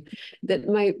tell you that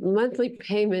my monthly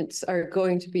payments are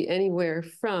going to be anywhere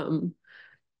from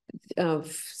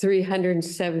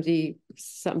 370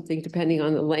 something, depending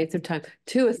on the length of time,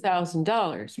 to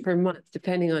 $1,000 per month,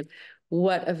 depending on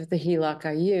what of the HELOC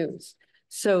I use.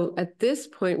 So at this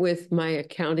point, with my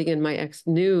accounting and my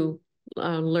new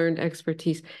learned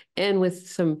expertise, and with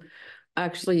some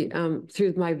actually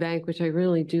through my bank, which I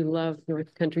really do love,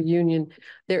 North Country Union,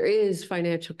 there is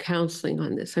financial counseling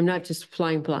on this. I'm not just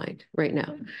flying blind right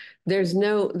now. There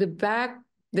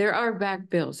are back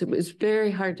bills. It was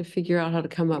very hard to figure out how to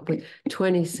come up with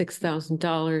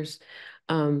 $26,000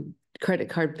 credit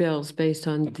card bills based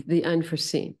on the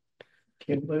unforeseen.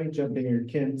 Kim, let me jump in here.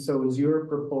 Kim, so is your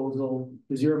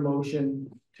motion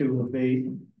to abate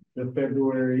the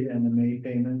February and the May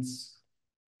payments?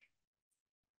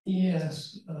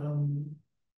 Yes.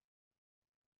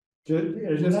 Just I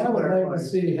to would like clarify. to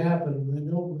see happen. I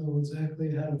don't know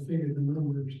exactly how to figure the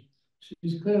numbers.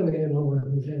 She's clearly in over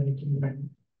her head.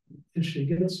 If she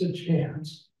gets a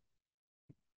chance,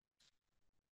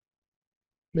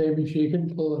 maybe she can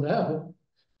pull it out,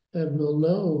 and we'll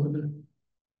know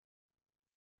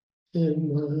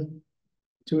in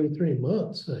 2 or 3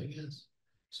 months, I guess.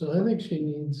 So I think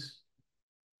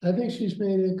she's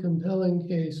made a compelling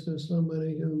case of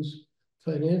somebody whose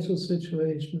financial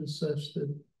situation is such that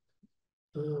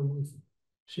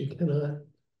she cannot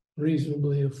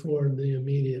reasonably afford the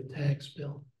immediate tax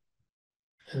bill.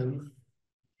 And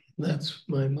that's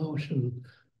my motion.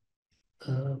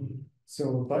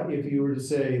 So if you were to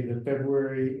say the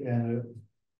February and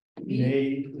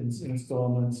May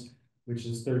installments, which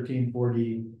is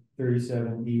 1340.37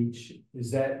 37 each.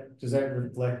 Does that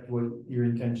reflect what your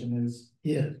intention is?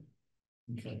 Yeah,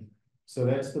 Okay, so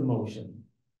that's the motion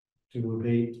to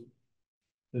abate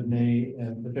the May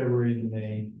and the February and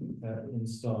May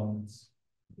installments.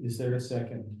 Is there a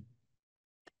second?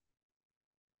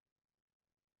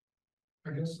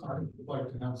 I guess I would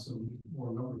like to have some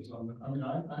more numbers on that. I mean,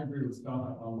 I agree with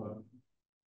Donna on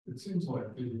the, it seems like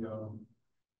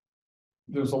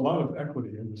there's a lot of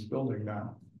equity in this building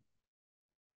now.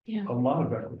 Yeah. A lot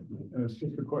of equity, and it's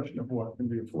just a question of what can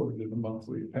be afforded in a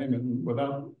monthly payment. And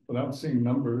without seeing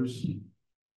numbers,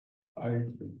 I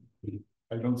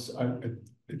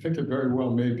think it very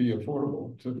well may be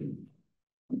affordable to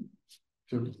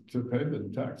pay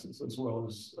the taxes as well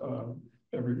as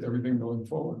everything going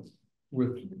forward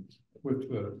with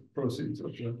the proceeds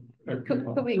of the equity.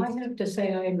 Could we, I have to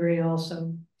say, I agree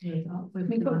also. we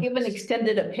could give an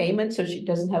extended a payment so she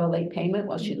doesn't have a late payment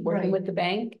while she's working with the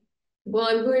bank? Well,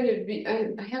 I'm going to be, I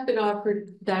have been offered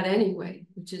that anyway,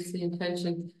 which is the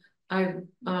intention. I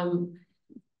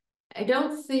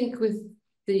don't think with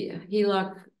the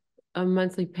HELOC, a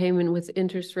monthly payment with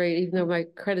interest rate, even though my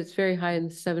credit's very high in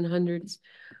the 700s,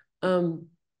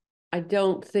 I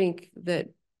don't think that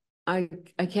I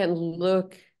can't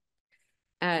look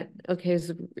at, okay,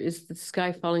 is the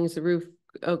sky falling, is the roof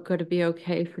going to be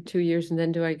okay for 2 years, and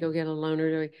then do I go get a loan,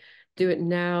 or do I do it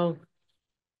now?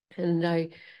 And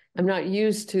I'm not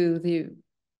used to the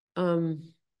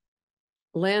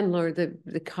landlord,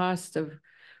 the cost of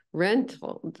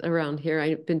rental around here.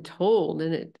 I've been told,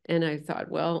 and I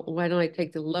thought, well, why don't I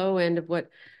take the low end of what,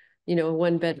 you know, a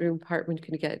 1-bedroom apartment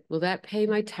can get? Will that pay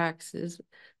my taxes,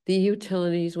 the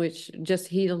utilities, which just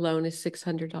heat alone is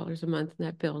 $600 a month in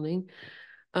that building?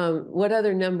 What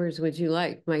other numbers would you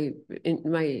like? I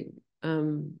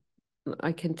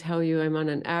can tell you I'm on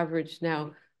an average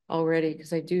now already,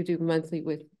 because I do monthly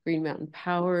with Green Mountain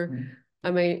Power.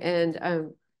 I mean,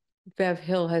 and Bev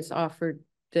Hill has offered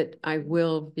that I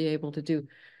will be able to do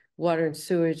water and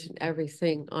sewage and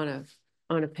everything on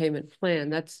a payment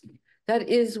plan. That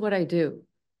is what I do.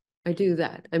 I do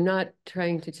that. I'm not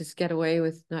trying to just get away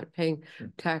with not paying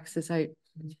taxes. it's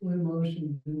my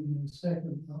motion in the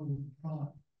second on the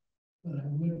thought. But I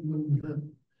would move that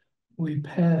we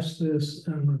pass this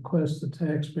and request the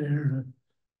taxpayer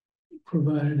to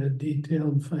provide a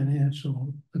detailed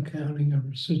financial accounting of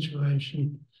her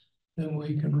situation. Then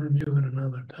we can review it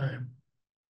another time.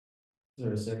 Is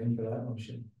there a second for that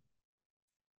motion?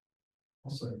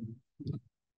 I'll say.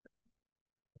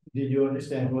 Did you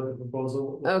understand what the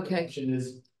proposal? Okay. The motion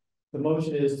is, the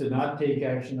motion is to not take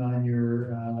action on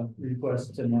your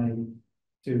request tonight,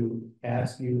 to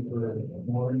ask you for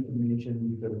more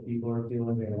information, because people are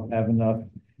feeling they don't have enough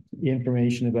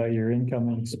information about your income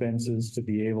and expenses to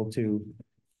be able to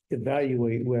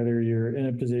evaluate whether you're in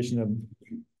a position of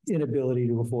inability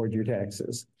to afford your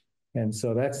taxes. And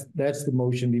so that's the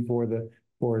motion before the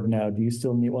board now. Do you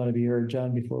still want to be heard,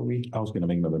 John, before we? I was going to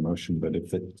make another motion, but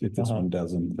if this one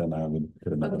doesn't, then I would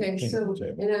put another. Okay, thing so on the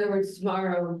table. in other words,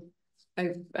 tomorrow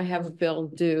I have a bill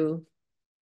due.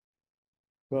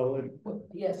 Well,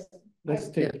 Yes. let's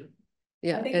take,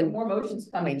 Yeah, I think there are and more motions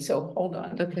coming, so hold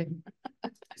on. okay.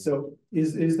 so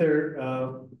is there,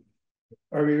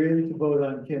 are we ready to vote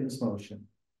on Kim's motion?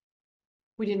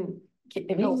 We didn't.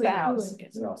 If he vows.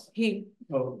 He,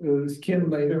 Oh, it was Kim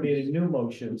made a new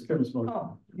motion. It's Kim's motion.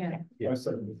 Oh, yeah. I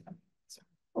second it.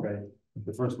 Right.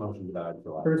 The first motion died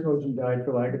for lack. First motion died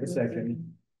for lack of a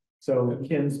second. So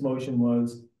Kim's motion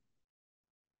was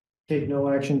take no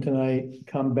action tonight,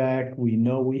 come back. We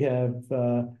know we have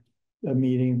a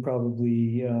meeting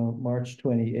probably March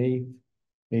 28th.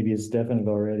 Maybe it's definite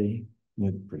already.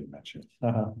 Pretty much it.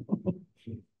 And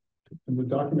the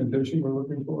documentation we're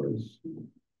looking for is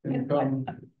income.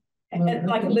 And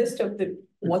like a list of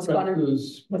what's gone into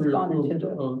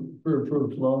the.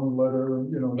 Pre-approved loan letter,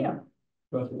 you know. Yeah.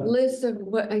 List of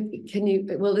what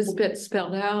will this get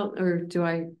spelled out, or do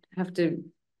I have to?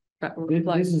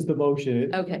 This is the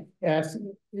motion. Okay.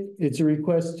 It's a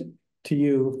request to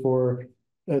you for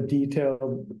a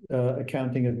detailed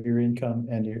accounting of your income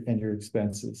and your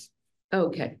expenses.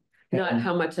 Okay, not And-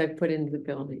 how much I put into the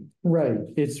building. Right,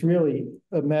 it's really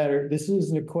a matter, this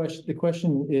isn't a question, the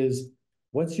question is,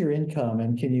 what's your income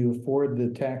and can you afford the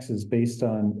taxes based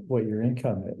on what your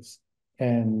income is?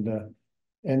 And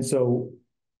so.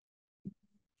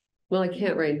 Well, I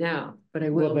can't right now, but I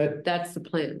will. Well, That's the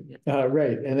plan. Yeah.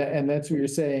 Right, and that's what you're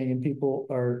saying, and people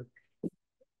are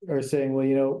saying, well,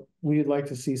 you know, we'd like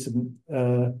to see some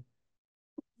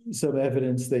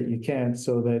evidence that you can,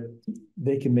 so that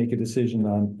they can make a decision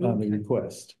on the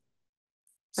request.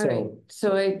 All right,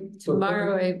 so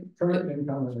tomorrow Current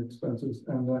income and expenses,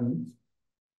 and then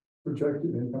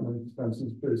projected income and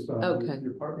expenses based on Okay. the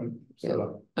apartment Yeah.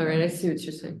 setup. All right, I see what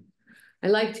you're saying. I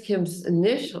liked Kim's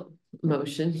initial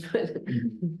motion.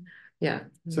 Yeah.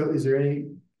 So is there any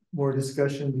more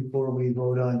discussion before we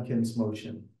vote on Kim's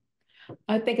motion?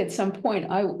 I think at some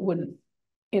point I would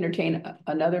entertain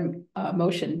another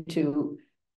motion to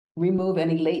remove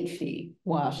any late fee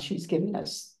while she's giving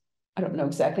us, I don't know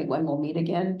exactly when we'll meet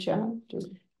again, John.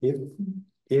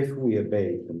 If we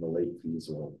abate, then the late fees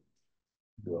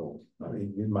I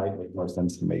mean, it might make more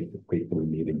sense to make the we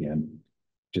meet again.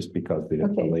 Just because the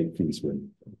Okay. late fees would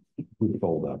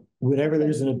fold up. Whenever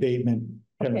there's an abatement,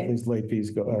 Okay. penalties, late fees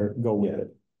go with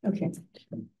it. Okay.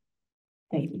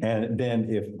 Thank you. And then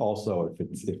if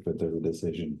there's a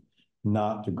decision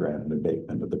not to grant an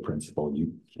abatement of the principal,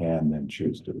 you can then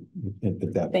choose to. At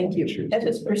that Thank point, you. choose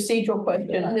That's to. a procedural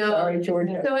question. I'm No. sorry,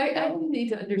 Georgia. So I need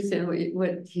to understand what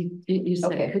you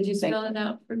said. Okay, Could you thank spell it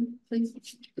out for me, please?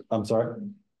 I'm sorry?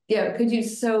 Yeah, could you,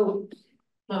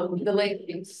 the late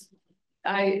fees,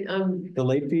 The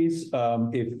late fees,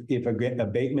 if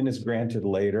abatement is granted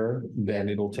later, then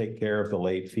it'll take care of the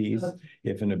late fees.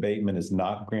 If an abatement is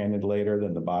not granted later,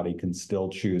 then the body can still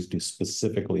choose to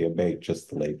specifically abate just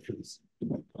the late fees.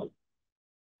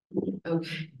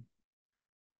 okay,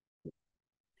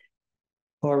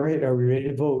 All right, are we ready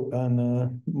to vote on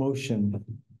the motion?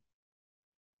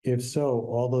 If so,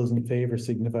 all those in favor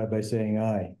signify by saying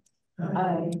aye.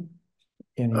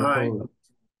 Any opposed?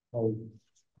 Oh.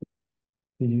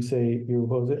 Did you say you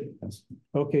oppose it? Yes.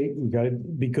 Okay, we got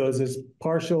it, because it's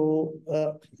partial,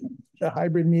 a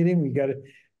hybrid meeting, we gotta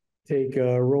take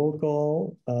a roll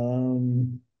call.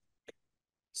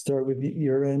 Start with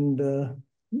your end,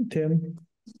 Tim.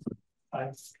 I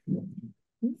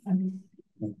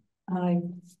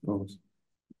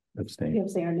Abstain.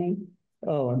 give their name.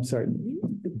 Oh, I'm sorry.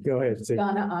 Go ahead. Say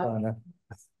Donna, Donna.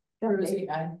 Rosie,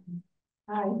 aye.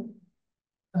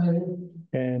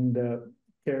 And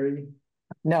Carrie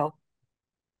No.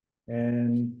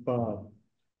 and Bob.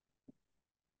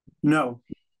 No.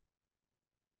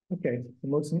 Okay, the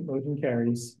motion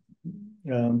carries.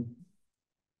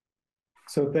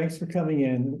 So thanks for coming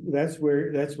in. That's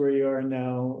where you are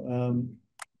now.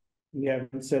 We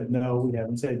haven't said no, we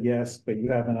haven't said yes, but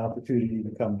you have an opportunity to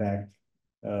come back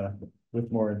with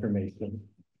more information.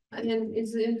 and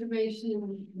is the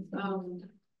information,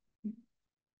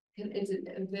 is it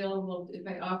available if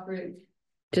I offer it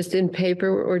just in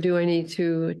paper, or do I need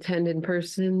to attend in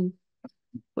person?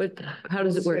 How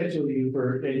does it work? Schedule you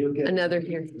for, you'll get Another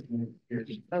hearing.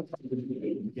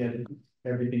 Get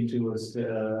everything to us,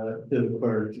 to the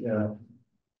clerk,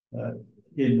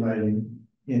 in writing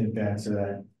in advance of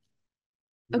that.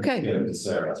 Okay. Get it to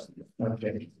Sarah.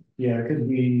 Okay, yeah, because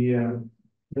the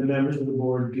members of the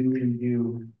board do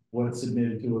review what's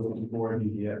submitted to us before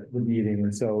the meeting,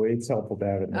 and so it's helpful to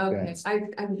have it in Okay, advance.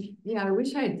 yeah, I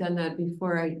wish I had done that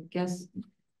before. I guess,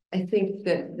 I think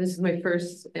that this is my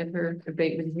first ever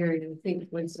abatement hearing. I think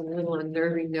it was a little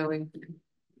unnerving knowing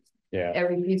Yeah.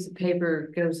 every piece of paper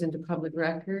goes into public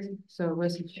record, so I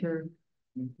wasn't sure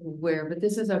where, but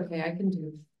this is okay, I can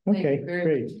do. Thank Okay, you very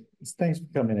great. much. Thanks for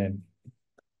coming in.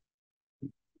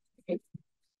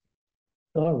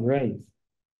 All right.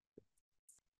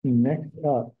 Next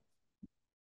up.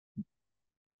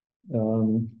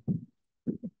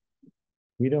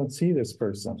 We don't see this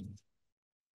person.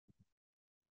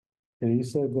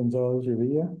 Elisa Gonzalez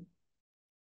Rivia.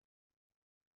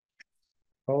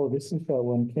 Oh, this is that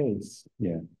one case.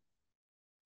 Yeah.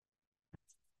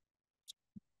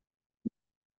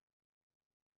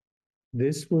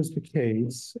 This was the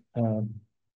case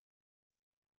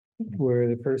where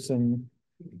the person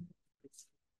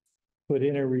put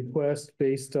in a request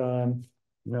based on,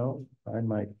 No, I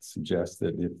might suggest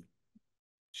that if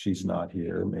she's not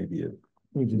here, maybe it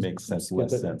we just makes less skip it.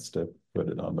 sense to put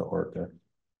it on the orca.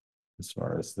 As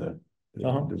far as the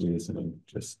reasoning,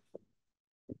 just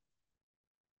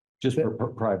for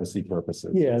privacy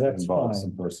purposes. Yeah, it that's involves fine.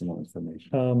 some personal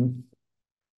information.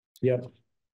 Yep.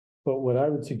 But what I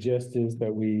would suggest is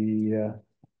that we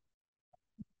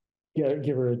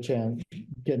give her a chance,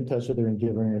 get in touch with her and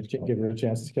give her a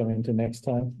chance to come into next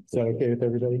time. Is that okay with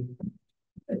everybody?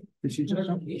 Did she just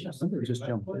jump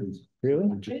in? Really?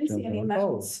 I didn't see any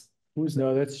amounts. Who's,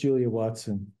 no, that's Julia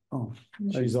Watson. Oh.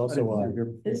 She's also on.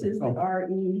 This is the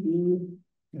REDILL.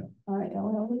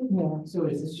 Yeah, so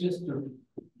is this just to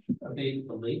abate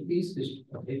the late fees, is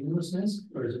abatementlessness,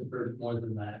 or is it for more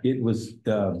than that? It was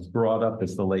brought up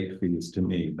as the late fees to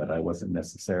me, but I wasn't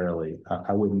necessarily,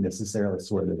 I wouldn't necessarily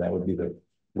swear that would be the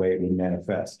way it would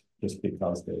manifest, just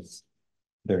because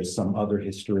there's some other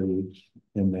history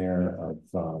in there of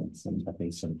I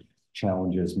think some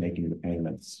challenges making the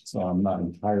payments. So I'm not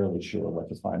entirely sure what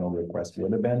the final request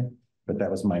would have been, but that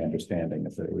was my understanding,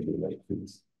 is that it would be late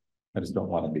fees. I just don't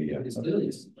want to be. It's really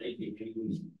just late fee,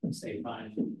 you say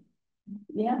fine,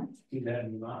 Yeah, keep that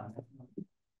in mind.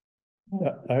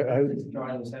 I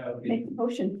Drawing this out. make the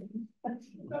motion.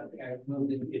 I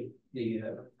moved the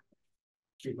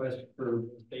request for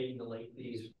paying the late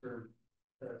fees for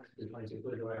the 26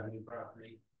 Woodrow Avenue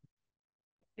property.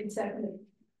 Exactly.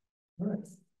 All right,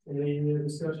 any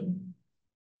discussion?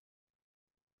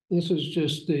 This is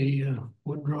just the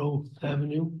Woodrow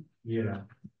Avenue. Yeah.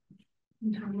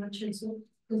 How much is it?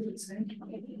 Does it say?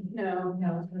 No,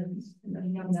 It's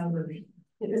no number.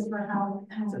 It is for how.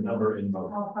 It's a number in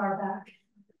both. How far back?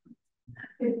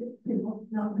 People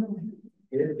not knowing.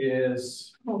 It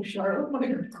is. oh, Charlotte, what a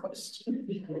good question.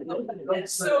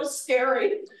 It's so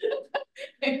scary.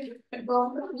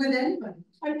 Well, with anybody.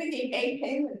 I'm thinking a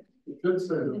payment. It could say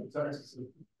that the taxes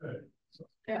are paid.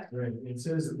 Yeah. Right, it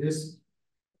says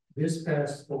this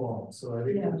past fall, so I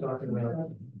think we're talking about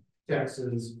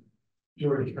taxes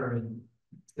during current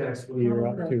tax Year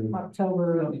up to,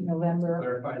 October, November.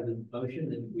 Clarify the motion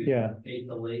that we Yeah. paid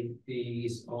the late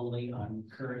fees only on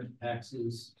current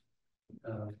taxes.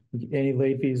 any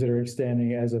late fees that are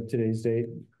extending as of today's date?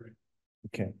 Correct.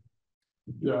 Okay,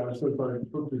 Yeah, I said, but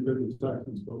quickly did the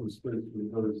taxes, but was basically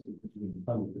those.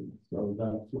 So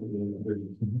that's.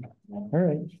 all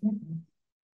right.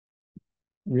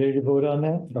 Ready to vote on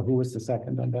that? Who was the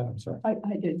second on that? I'm sorry.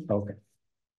 I did. Okay.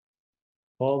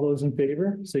 All those in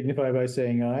favor signify by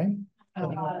saying aye.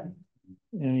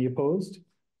 Any opposed?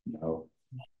 No.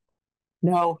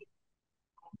 No,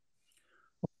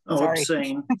 sorry.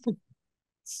 Abstain.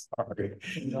 Sorry.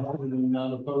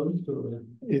 Not opposed or?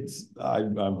 It's,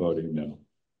 I'm voting no.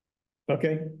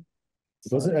 okay.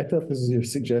 Wasn't, I thought this was your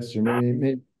suggestion,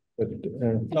 maybe, but,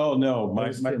 Oh, no, my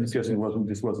Just- suggestion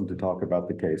wasn't to talk about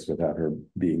the case without her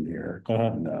being here.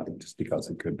 Uh-huh. No, just because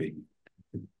it could be.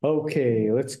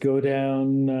 okay, let's go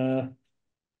down,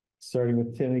 starting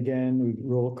with Tim again, we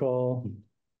roll call.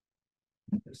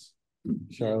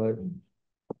 Charlotte.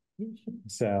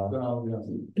 Sal,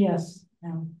 No, Yes.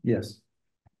 No. Yes.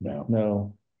 No.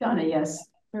 no, Donna, yes.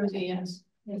 Rosie, yes.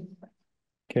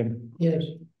 Kim, Yes.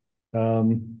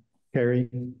 Carrie,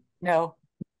 No,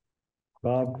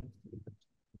 Bob,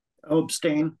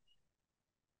 Abstain.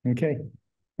 okay,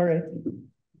 all right.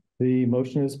 The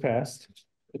motion is passed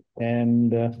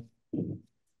and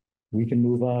we can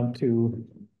move on to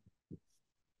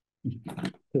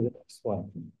the next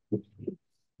one.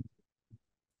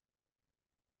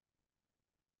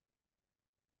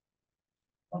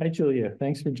 Hi, Julia.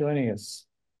 Thanks for joining us.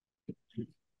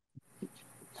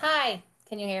 Hi,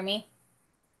 can you hear me?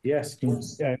 Yes, you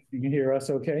can hear us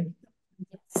okay?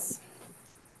 Yes.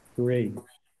 Great.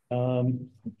 Can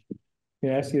I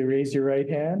ask you to raise your right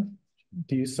hand?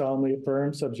 Do you solemnly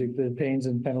affirm, subject to the pains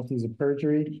and penalties of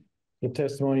perjury, the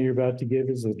testimony you're about to give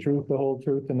is the truth, the whole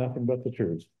truth, and nothing but the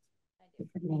truth?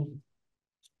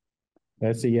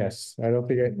 That's a yes. I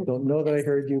don't know that I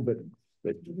heard you,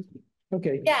 but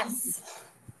okay. Yes.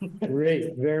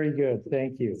 Great, very good.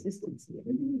 Thank you.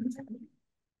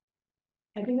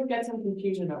 I think we've got some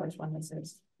confusion about which one this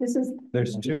is. This is,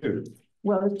 There's two.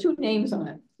 well, there's two names on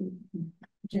it.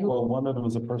 Well, one of them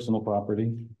is a personal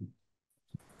property.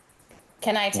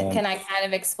 Can I kind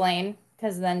of explain?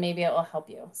 Because then maybe it will help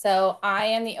you. So I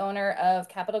am the owner of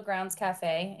Capitol Grounds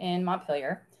Cafe in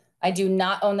Montpelier. I do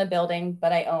not own the building,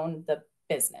 but I own the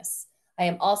business. I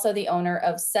am also the owner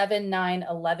of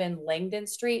 7911 Langdon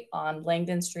Street on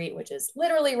Langdon Street, which is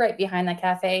literally right behind the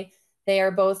cafe. They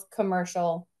are both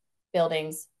commercial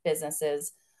buildings,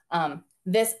 businesses.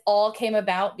 This all came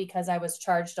about because I was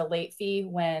charged a late fee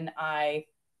when I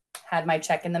had my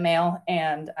check in the mail,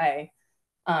 and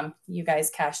you guys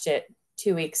cashed it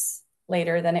 2 weeks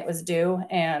later than it was due.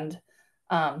 And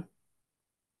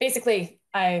basically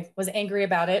I was angry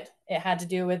about it. It had to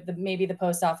do with maybe the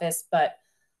post office, but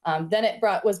then it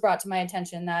was brought to my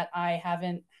attention that I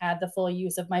haven't had the full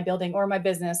use of my building or my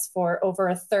business for over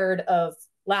a third of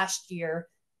last year,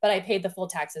 but I paid the full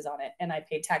taxes on it, and I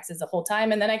paid taxes the whole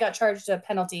time. And then I got charged a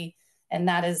penalty, and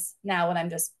that is now what I'm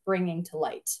just bringing to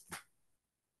light.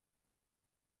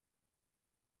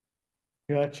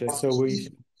 Gotcha. So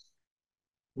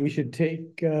we should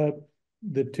take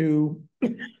the two.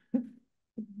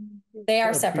 They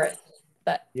are separate,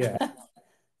 but Yeah.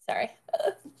 sorry.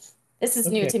 This is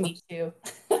new Okay. to me too.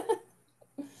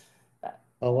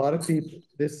 A lot of people,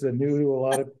 this is a new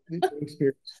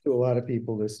experience to a lot of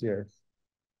people this year.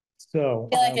 So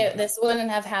I feel like this wouldn't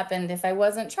have happened if I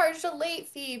wasn't charged a late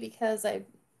fee because I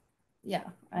Yeah,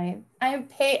 I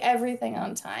pay everything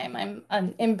on time.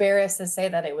 I'm embarrassed to say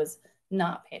that it was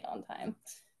not paid on time.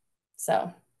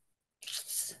 So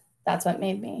that's what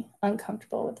made me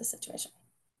uncomfortable with the situation.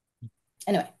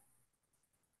 Anyway.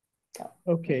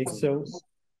 Okay, so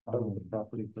The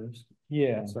property first.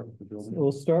 yeah, Start with the building.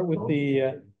 we'll start with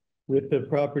the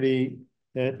property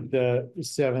at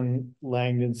 7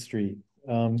 Langdon Street.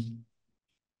 And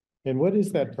what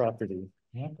is that property?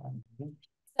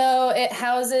 So it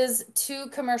houses 2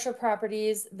 commercial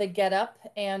properties, the Get Up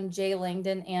and J.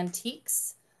 Langdon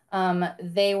Antiques.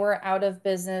 They were out of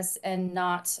business and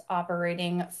not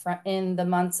operating in the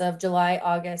months of July,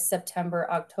 August, September,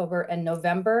 October, and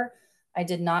November. I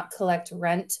did not collect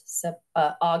rent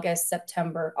August,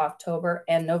 September, October,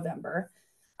 and November.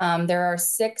 There are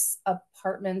 6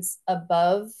 apartments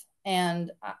above.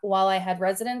 And while I had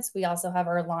residents, we also have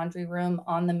our laundry room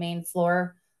on the main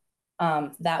floor.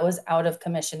 That was out of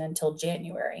commission until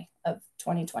January of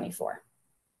 2024.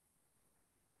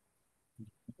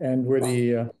 And were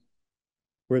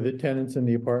the tenants in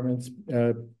the apartments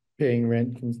paying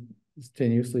rent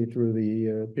continuously through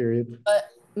the period? But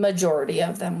majority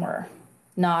of them were,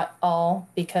 not all,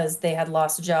 because they had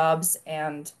lost jobs,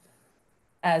 and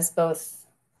as both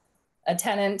a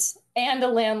tenant and a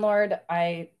landlord,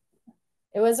 it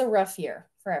was a rough year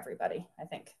for everybody, I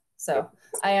think. So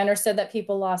I understood that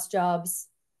people lost jobs.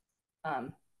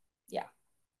 Yeah.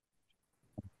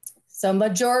 So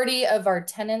majority of our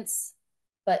tenants,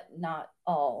 but not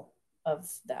all of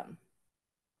them.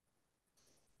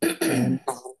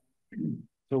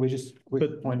 So we just,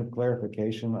 quick point of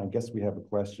clarification, I guess we have a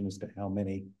question as to how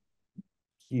many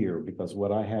here, because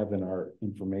what I have in our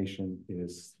information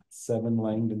is 7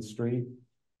 Langdon Street,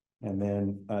 and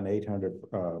then an 800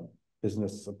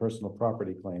 business, a personal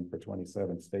property claim for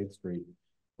 27 State Street,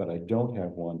 but I don't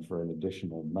have one for an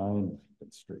additional 9 Langdon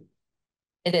Street.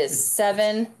 It is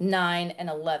 7, 9, and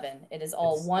 11. It is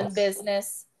all one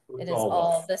business. It is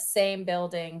all the same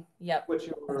building. Yep.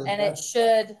 And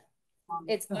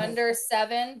it's under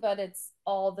 7, but it's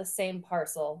all the same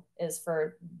parcel, is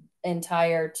for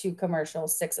entire 2 commercial,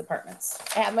 6 apartments.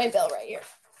 I have my bill right here.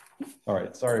 All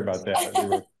right, sorry about that.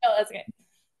 No, that's okay.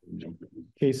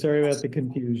 Okay, sorry about the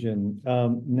confusion.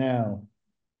 Now,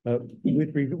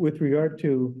 with regard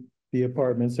to the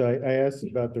apartments, I asked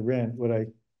about the rent. What I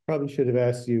probably should have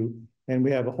asked you, and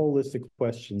we have a whole list of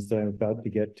questions that I'm about to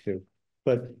get to,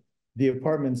 but the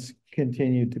apartments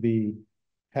continue to be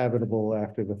habitable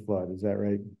after the flood, is that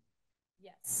right?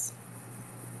 Yes.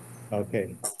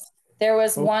 Okay. There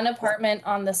was one apartment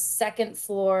on the 2nd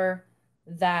floor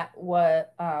that was,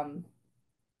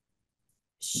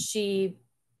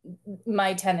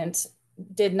 my tenant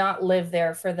did not live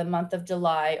there for the month of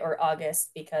July or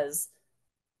August because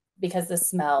the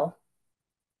smell.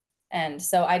 And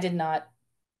so I did not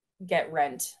get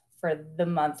rent for the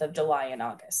month of July and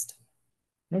August.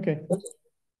 Okay.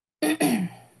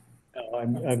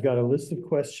 I've got a list of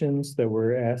questions that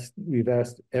were asked. We've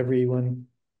asked everyone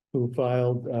who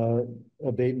filed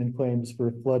abatement claims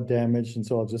for flood damage, and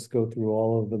so I'll just go through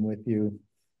all of them with you.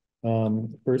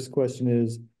 First question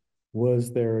is,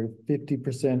 was there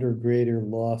 50% or greater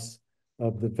loss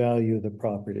of the value of the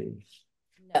property?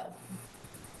 No.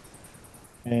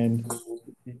 And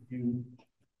did you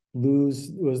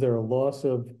was there a loss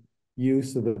of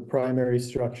use of the primary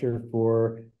structure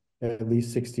for at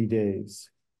least 60 days?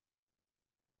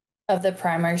 Of the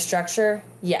primary structure,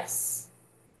 yes.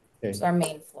 Okay. It's our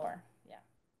main floor, yeah.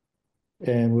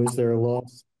 And was there a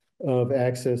loss of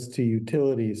access to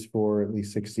utilities for at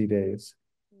least 60 days?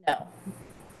 No.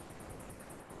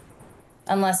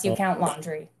 Unless you count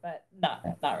laundry, but not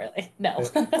really, no.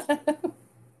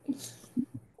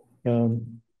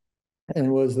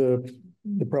 And was the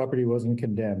property wasn't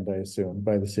condemned, I assume,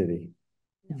 by the city?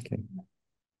 No. Okay.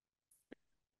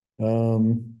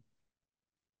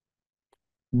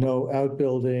 No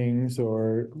outbuildings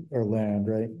or land,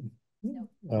 right?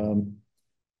 No.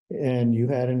 And you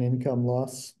had an income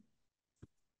loss?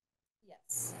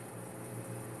 Yes.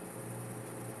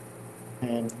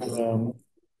 And it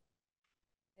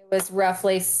was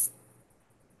roughly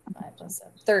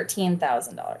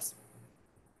 $13,000.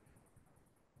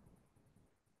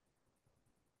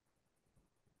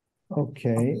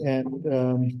 okay,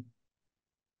 and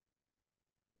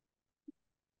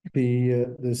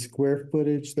the square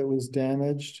footage that was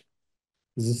damaged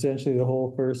is essentially the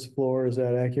whole first floor. Is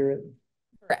that accurate?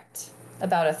 Correct.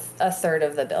 About a third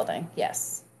of the building.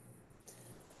 Yes.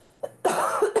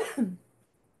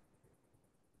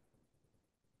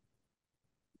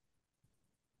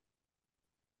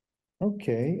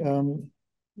 Okay.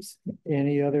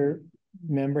 Any other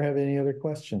member have any other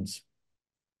questions?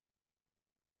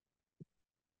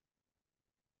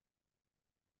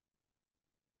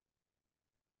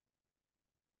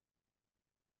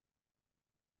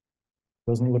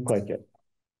 Doesn't look like it.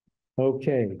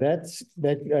 Okay,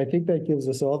 I think that gives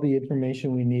us all the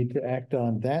information we need to act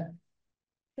on that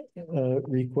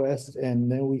request, and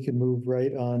then we can move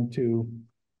right on to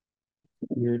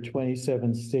your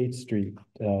 27 State Street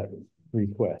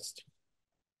request.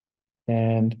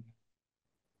 And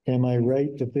am I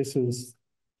right that this is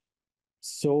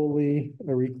solely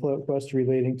a request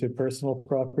relating to personal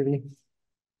property?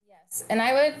 Yes, and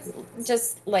I would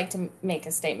just like to make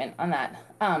a statement on that.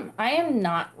 I am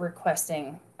not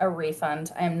requesting a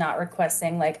refund. I am not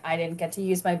requesting like I didn't get to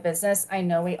use my business. I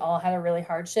know we all had a really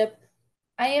hardship.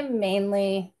 I am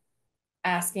mainly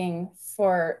asking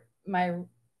for my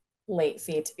late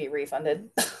fee to be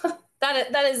refunded.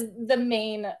 that is the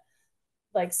main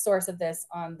like source of this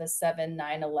on the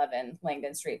 7911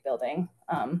 Langdon Street building.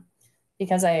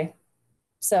 Because the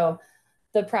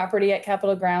property at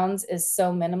Capitol Grounds is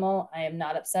so minimal. I am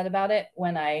not upset about it.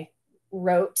 When I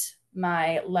wrote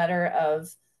my letter of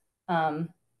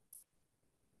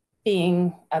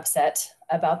being upset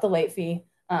about the late fee,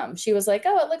 she was like,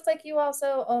 oh, it looks like you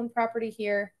also own property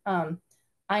here.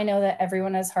 I know that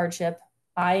everyone has hardship.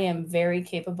 I am very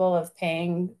capable of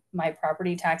paying my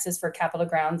property taxes for Capitol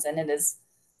Grounds, and it is,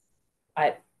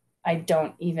 I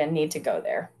don't even need to go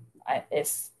there.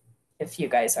 If you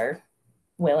guys are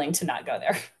willing to not go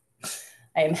there,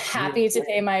 I am happy to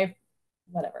pay my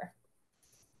whatever.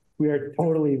 We are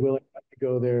totally willing to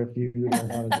go there if you don't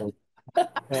want to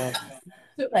go.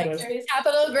 Like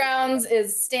Capitol Grounds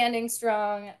is standing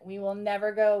strong. We will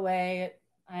never go away.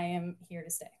 I am here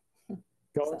to stay.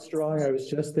 Going strong. I was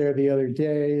just there the other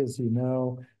day, as you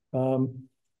know.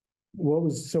 What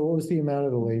was the amount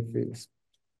of the late fees?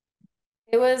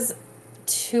 It was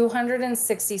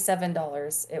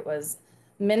 $267. It was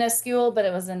minuscule, but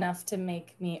it was enough to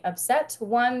make me upset.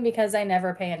 One, because I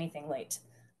never pay anything late.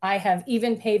 I have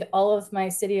even paid all of my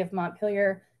city of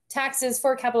Montpelier taxes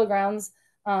for Capitol Grounds.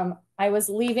 I was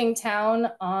leaving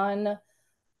town on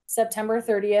September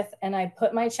 30th, and I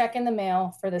put my check in the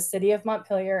mail for the city of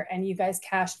Montpelier, and you guys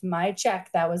cashed my check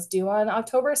that was due on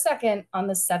October 2nd on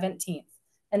the 17th.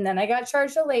 And then I got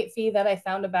charged a late fee that I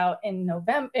found about in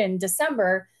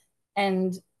December,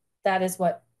 and that is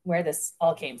where this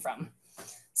all came from.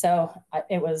 So I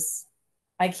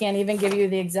can't even give you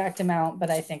the exact amount, but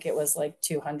I think it was like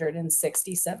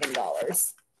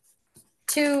 $267.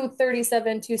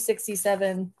 237,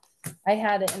 267. I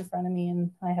had it in front of me,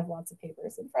 and I have lots of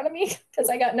papers in front of me because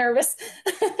I got nervous.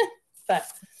 But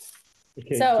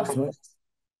okay, so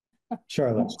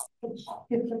Charlotte.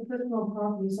 If the personal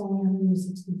property is only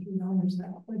 $163 now,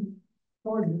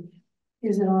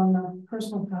 is it on the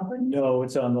personal property? No,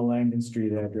 it's on the Langdon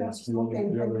Street address. Okay.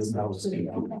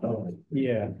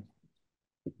 Yeah.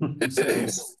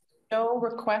 No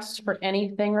request for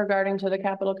anything regarding to the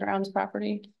Capitol Grounds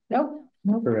property? Nope.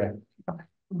 Correct.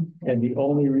 And the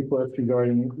only request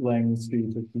regarding Langdon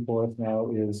Street that's before us now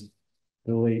is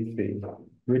the late fee,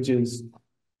 which is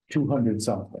 200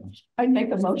 something. I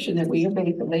make a motion that we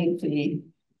abate the late fee.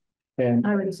 And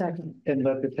I would second. And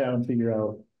let the town figure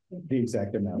out the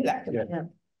exact amount. Exactly. Yeah.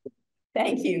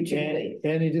 Thank you, Julie.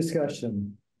 Any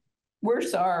discussion? We're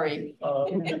sorry. I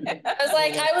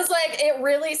was like, it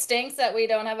really stinks that we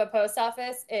don't have a post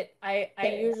office. I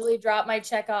usually drop my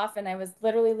check off, and I was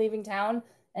literally leaving town,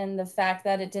 and the fact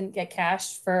that it didn't get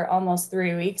cashed for almost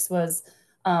 3 weeks was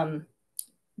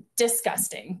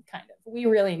disgusting, kind of. We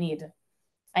really need,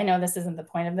 I know this isn't the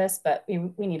point of this, but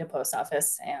we need a post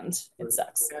office, and it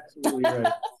sucks. Absolutely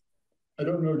right. I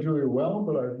don't know Julia well,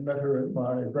 but I've met her at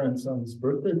my grandson's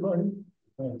birthday party.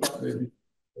 Maybe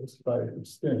just by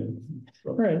abstaining.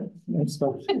 So. Right. That's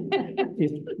fine.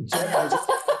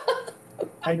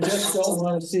 I just don't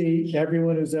want to see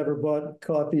everyone who's ever bought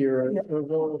coffee or a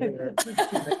roll there.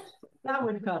 That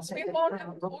would cost. We won't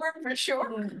have more for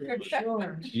sure. For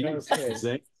sure.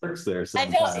 Okay. Works there I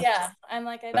don't, yeah. I'm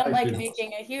like, I don't like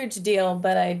making a huge deal,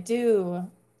 but I do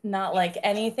not like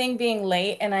anything being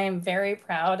late. And I am very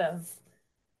proud of,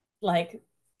 like,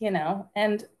 you know,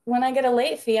 and when I get a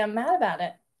late fee, I'm mad about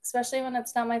it, especially when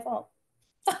it's not my fault.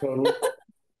 Totally.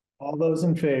 All those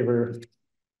in favor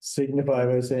signify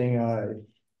by saying aye.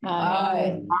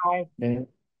 Aye. Aye. And,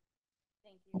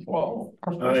 Whoa,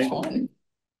 our first one.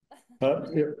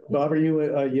 Bob, are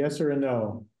you a yes or a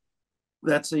no?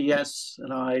 That's a yes,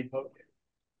 and I.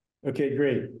 Okay,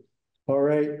 great. All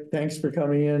right, thanks for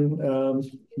coming in.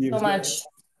 So much.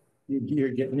 You're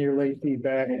getting your late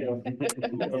feedback.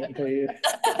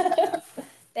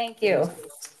 Thank you.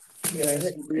 Yeah, I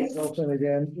think it's open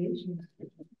again.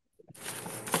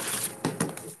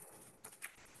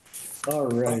 All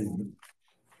right.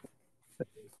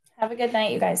 Have a good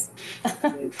night, you guys.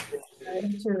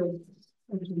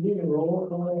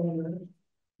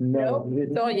 No, we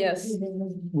didn't. Oh, yes.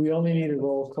 We only need a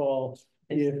roll call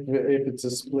if it's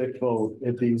a split vote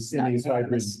at these, in these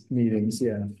hybrid meetings,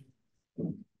 yeah.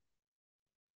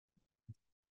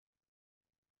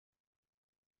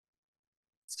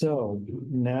 So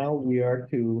now we are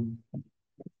to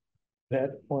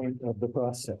that point of the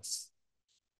process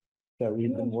that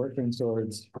we've been working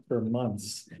towards for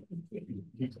months.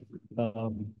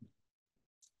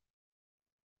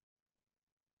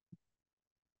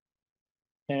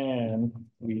 And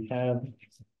we have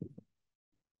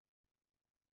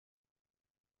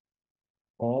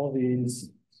all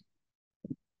these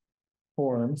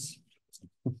forms.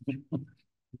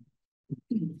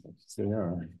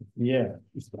 So, Yeah.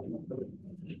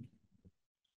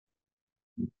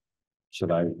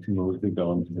 should I move to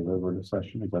go into the deliberative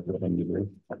session? Is that the thing to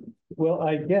do? Well,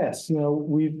 I guess, you know,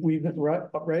 we've been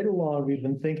right along, we've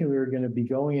been thinking we were going to be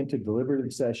going into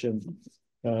deliberative session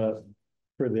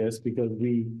for this because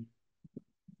we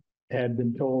had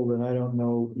been told, and I don't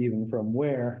know even from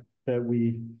where, that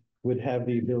we would have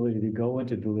the ability to go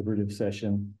into deliberative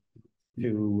session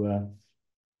to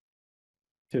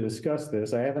discuss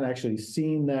this. I haven't actually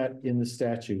seen that in the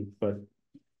statute, but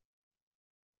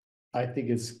I think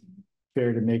it's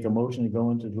fair to make a motion to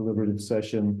go into deliberative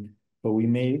session, but we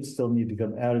may still need to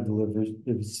come out of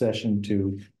deliberative session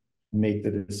to make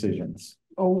the decisions.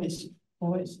 Always.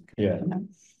 Yeah.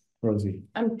 Rosie.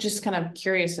 I'm just kind of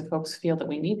curious if folks feel that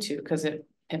we need to, because it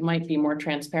might be more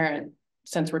transparent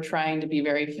since we're trying to be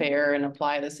very fair and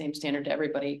apply the same standard to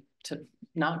everybody to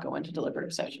not go into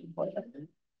deliberative session. But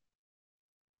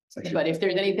if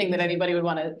there's anything that anybody would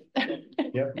want to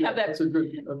have that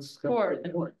for.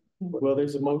 Well,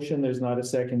 there's a motion, there's not a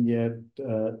second yet.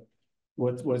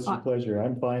 What's your pleasure?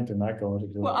 I'm fine to not go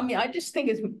into. Well, I mean, I just think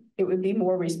it would be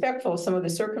more respectful of some of the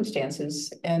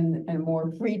circumstances and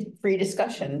more free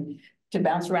discussion to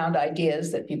bounce around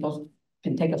ideas that people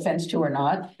can take offense to or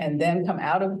not, and then come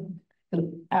out of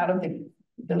the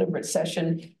deliberate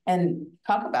session and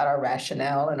talk about our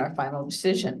rationale and our final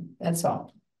decision. That's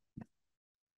all.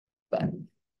 But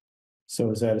so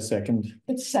is that a second?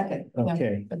 it's second.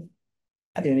 Okay. But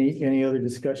Any other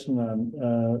discussion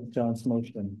on John's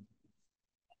motion?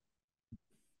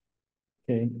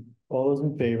 Okay, all those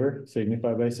in favor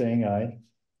signify by saying aye.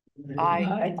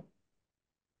 Aye.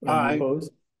 Any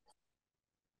opposed?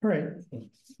 All right,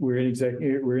 we're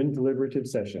in deliberative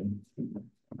session.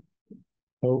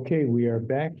 Okay, we are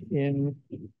back in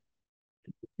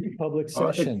public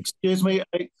session. Excuse me,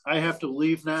 I have to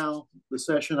leave now, the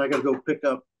session. I gotta go pick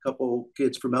up a couple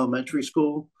kids from elementary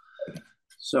school.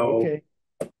 So Okay.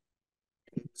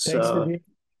 it's Thanks for being.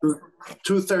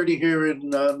 2:30 here in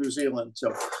New Zealand,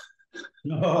 so.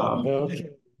 Okay.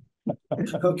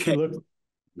 Okay.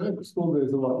 The school day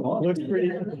is a lot longer.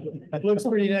 Looks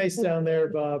pretty nice down there,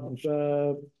 Bob.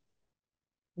 Hope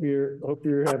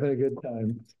you're having a good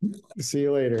time. See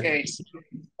you later. Okay.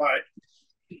 Bye.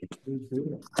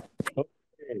 Okay.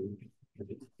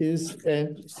 Is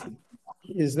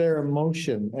there a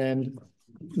motion? And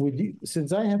would you,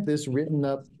 since I have this written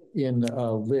up in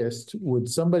a list, would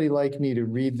somebody like me to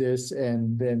read this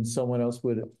and then someone else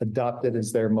would adopt it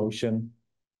as their motion?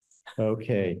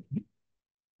 Okay.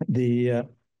 The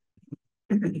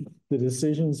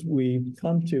decisions we've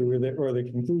come to, or the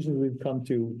conclusions we've come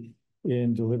to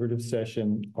in deliberative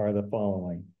session are the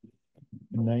following.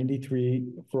 93,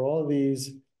 for all of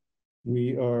these,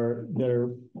 where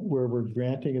we're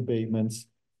granting abatements,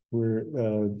 we're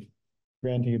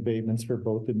granting abatements for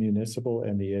both the municipal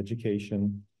and the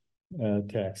education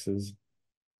taxes.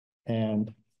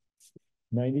 And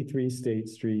 93 State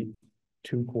Street,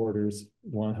 2/4,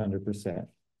 100%.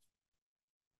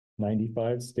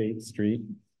 95 State Street,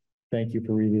 thank you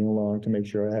for reading along to make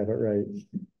sure I have it right,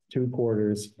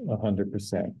 2/4,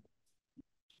 100%.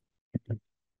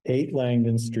 8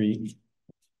 Langdon Street,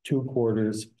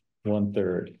 2/4,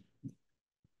 1/3.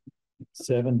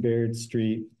 7 Baird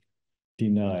Street,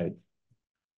 denied.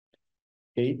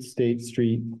 8 State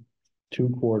Street,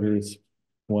 2/4,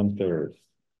 1/3.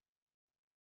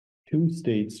 2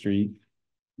 State Street,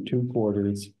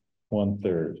 2/4,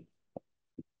 1/3.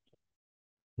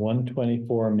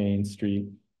 124 Main Street,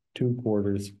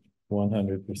 2/4,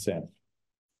 100%.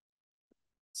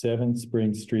 7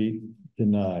 Spring Street,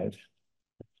 denied.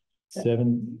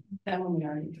 7. that one we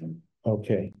already did.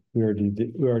 Okay, we already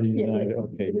denied it.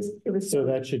 Okay, It was so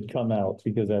that should come out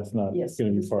because that's not Yes, going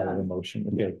it to be was part of the done. motion.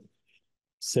 Okay.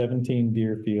 17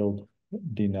 Deerfield,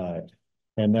 denied,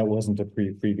 and that wasn't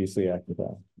previously acted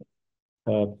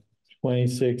on.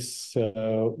 26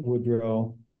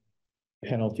 Woodrow,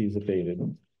 penalties abated.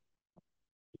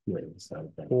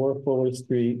 4 Fuller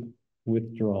Street,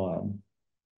 withdrawn.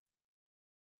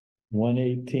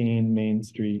 118 Main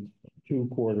Street,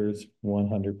 2/4,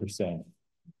 100%.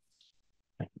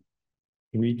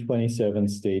 327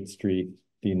 State Street,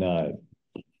 denied.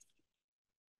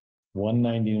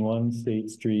 191 State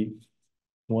Street,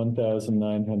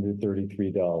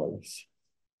 $1,933.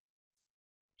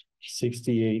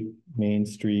 68 Main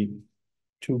Street,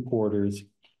 2/4,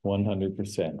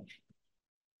 100%.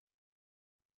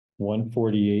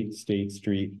 148 State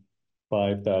Street,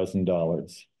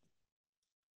 $5,000.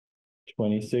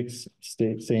 26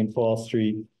 St. Paul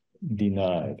Street,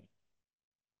 denied.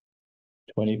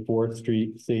 24th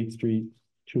Street, State Street,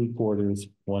 2/4,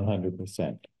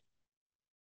 100%.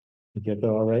 You get that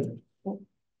all right?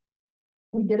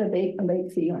 We did a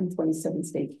late fee on 27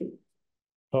 State Street.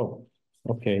 Oh,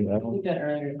 okay. We did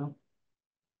earlier, no?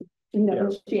 No,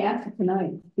 she asked it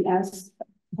tonight. She asked.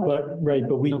 But, right,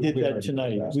 but we did that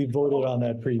tonight. We voted on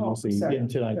that previously sorry. in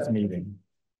tonight's meeting.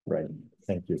 Right,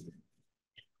 thank you.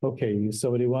 Okay,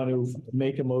 somebody want to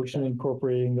make a motion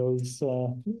incorporating those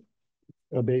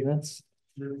abatements?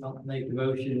 I'll make the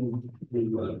motion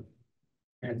to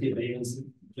grant the abatements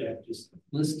that just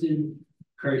listed.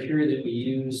 Criteria that we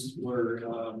used were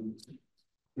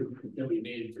that we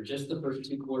made for just the first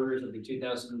 2 quarters of the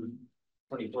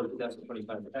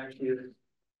 2024-2025 tax year.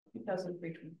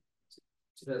 2003.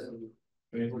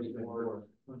 2024.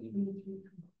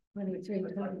 23-24.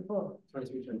 23-24.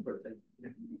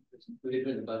 We did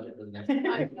in the budget.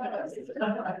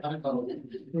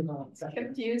 It's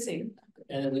confusing.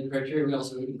 And then the criteria, we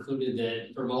also included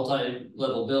that for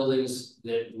multi-level buildings,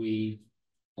 that we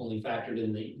only factored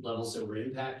in the levels that were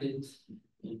impacted,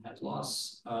 impact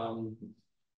loss.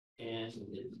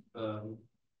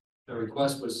 The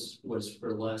request was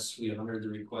for less. We honored the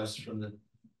request from the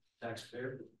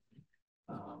taxpayer.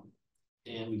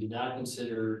 And we did not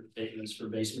consider abatements for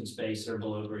basement space or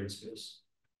below grade space.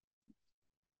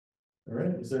 All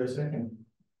right, is there a second?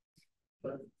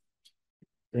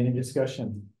 Any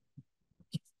discussion?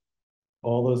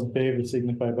 All those in favor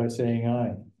signify by saying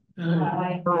aye.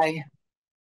 Aye.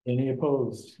 Any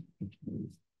opposed?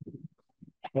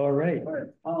 All right,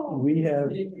 we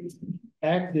have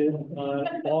acted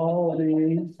on all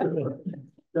the,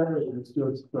 It's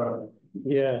just,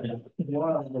 yeah,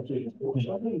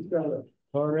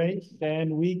 all right,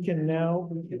 and we can now,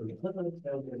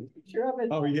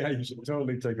 Oh, yeah, you should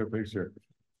totally take a picture.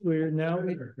 we're now,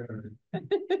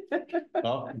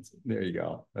 Oh, there you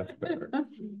go. That's better.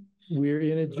 we're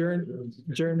in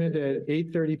adjournment at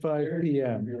 8:35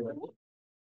 p.m.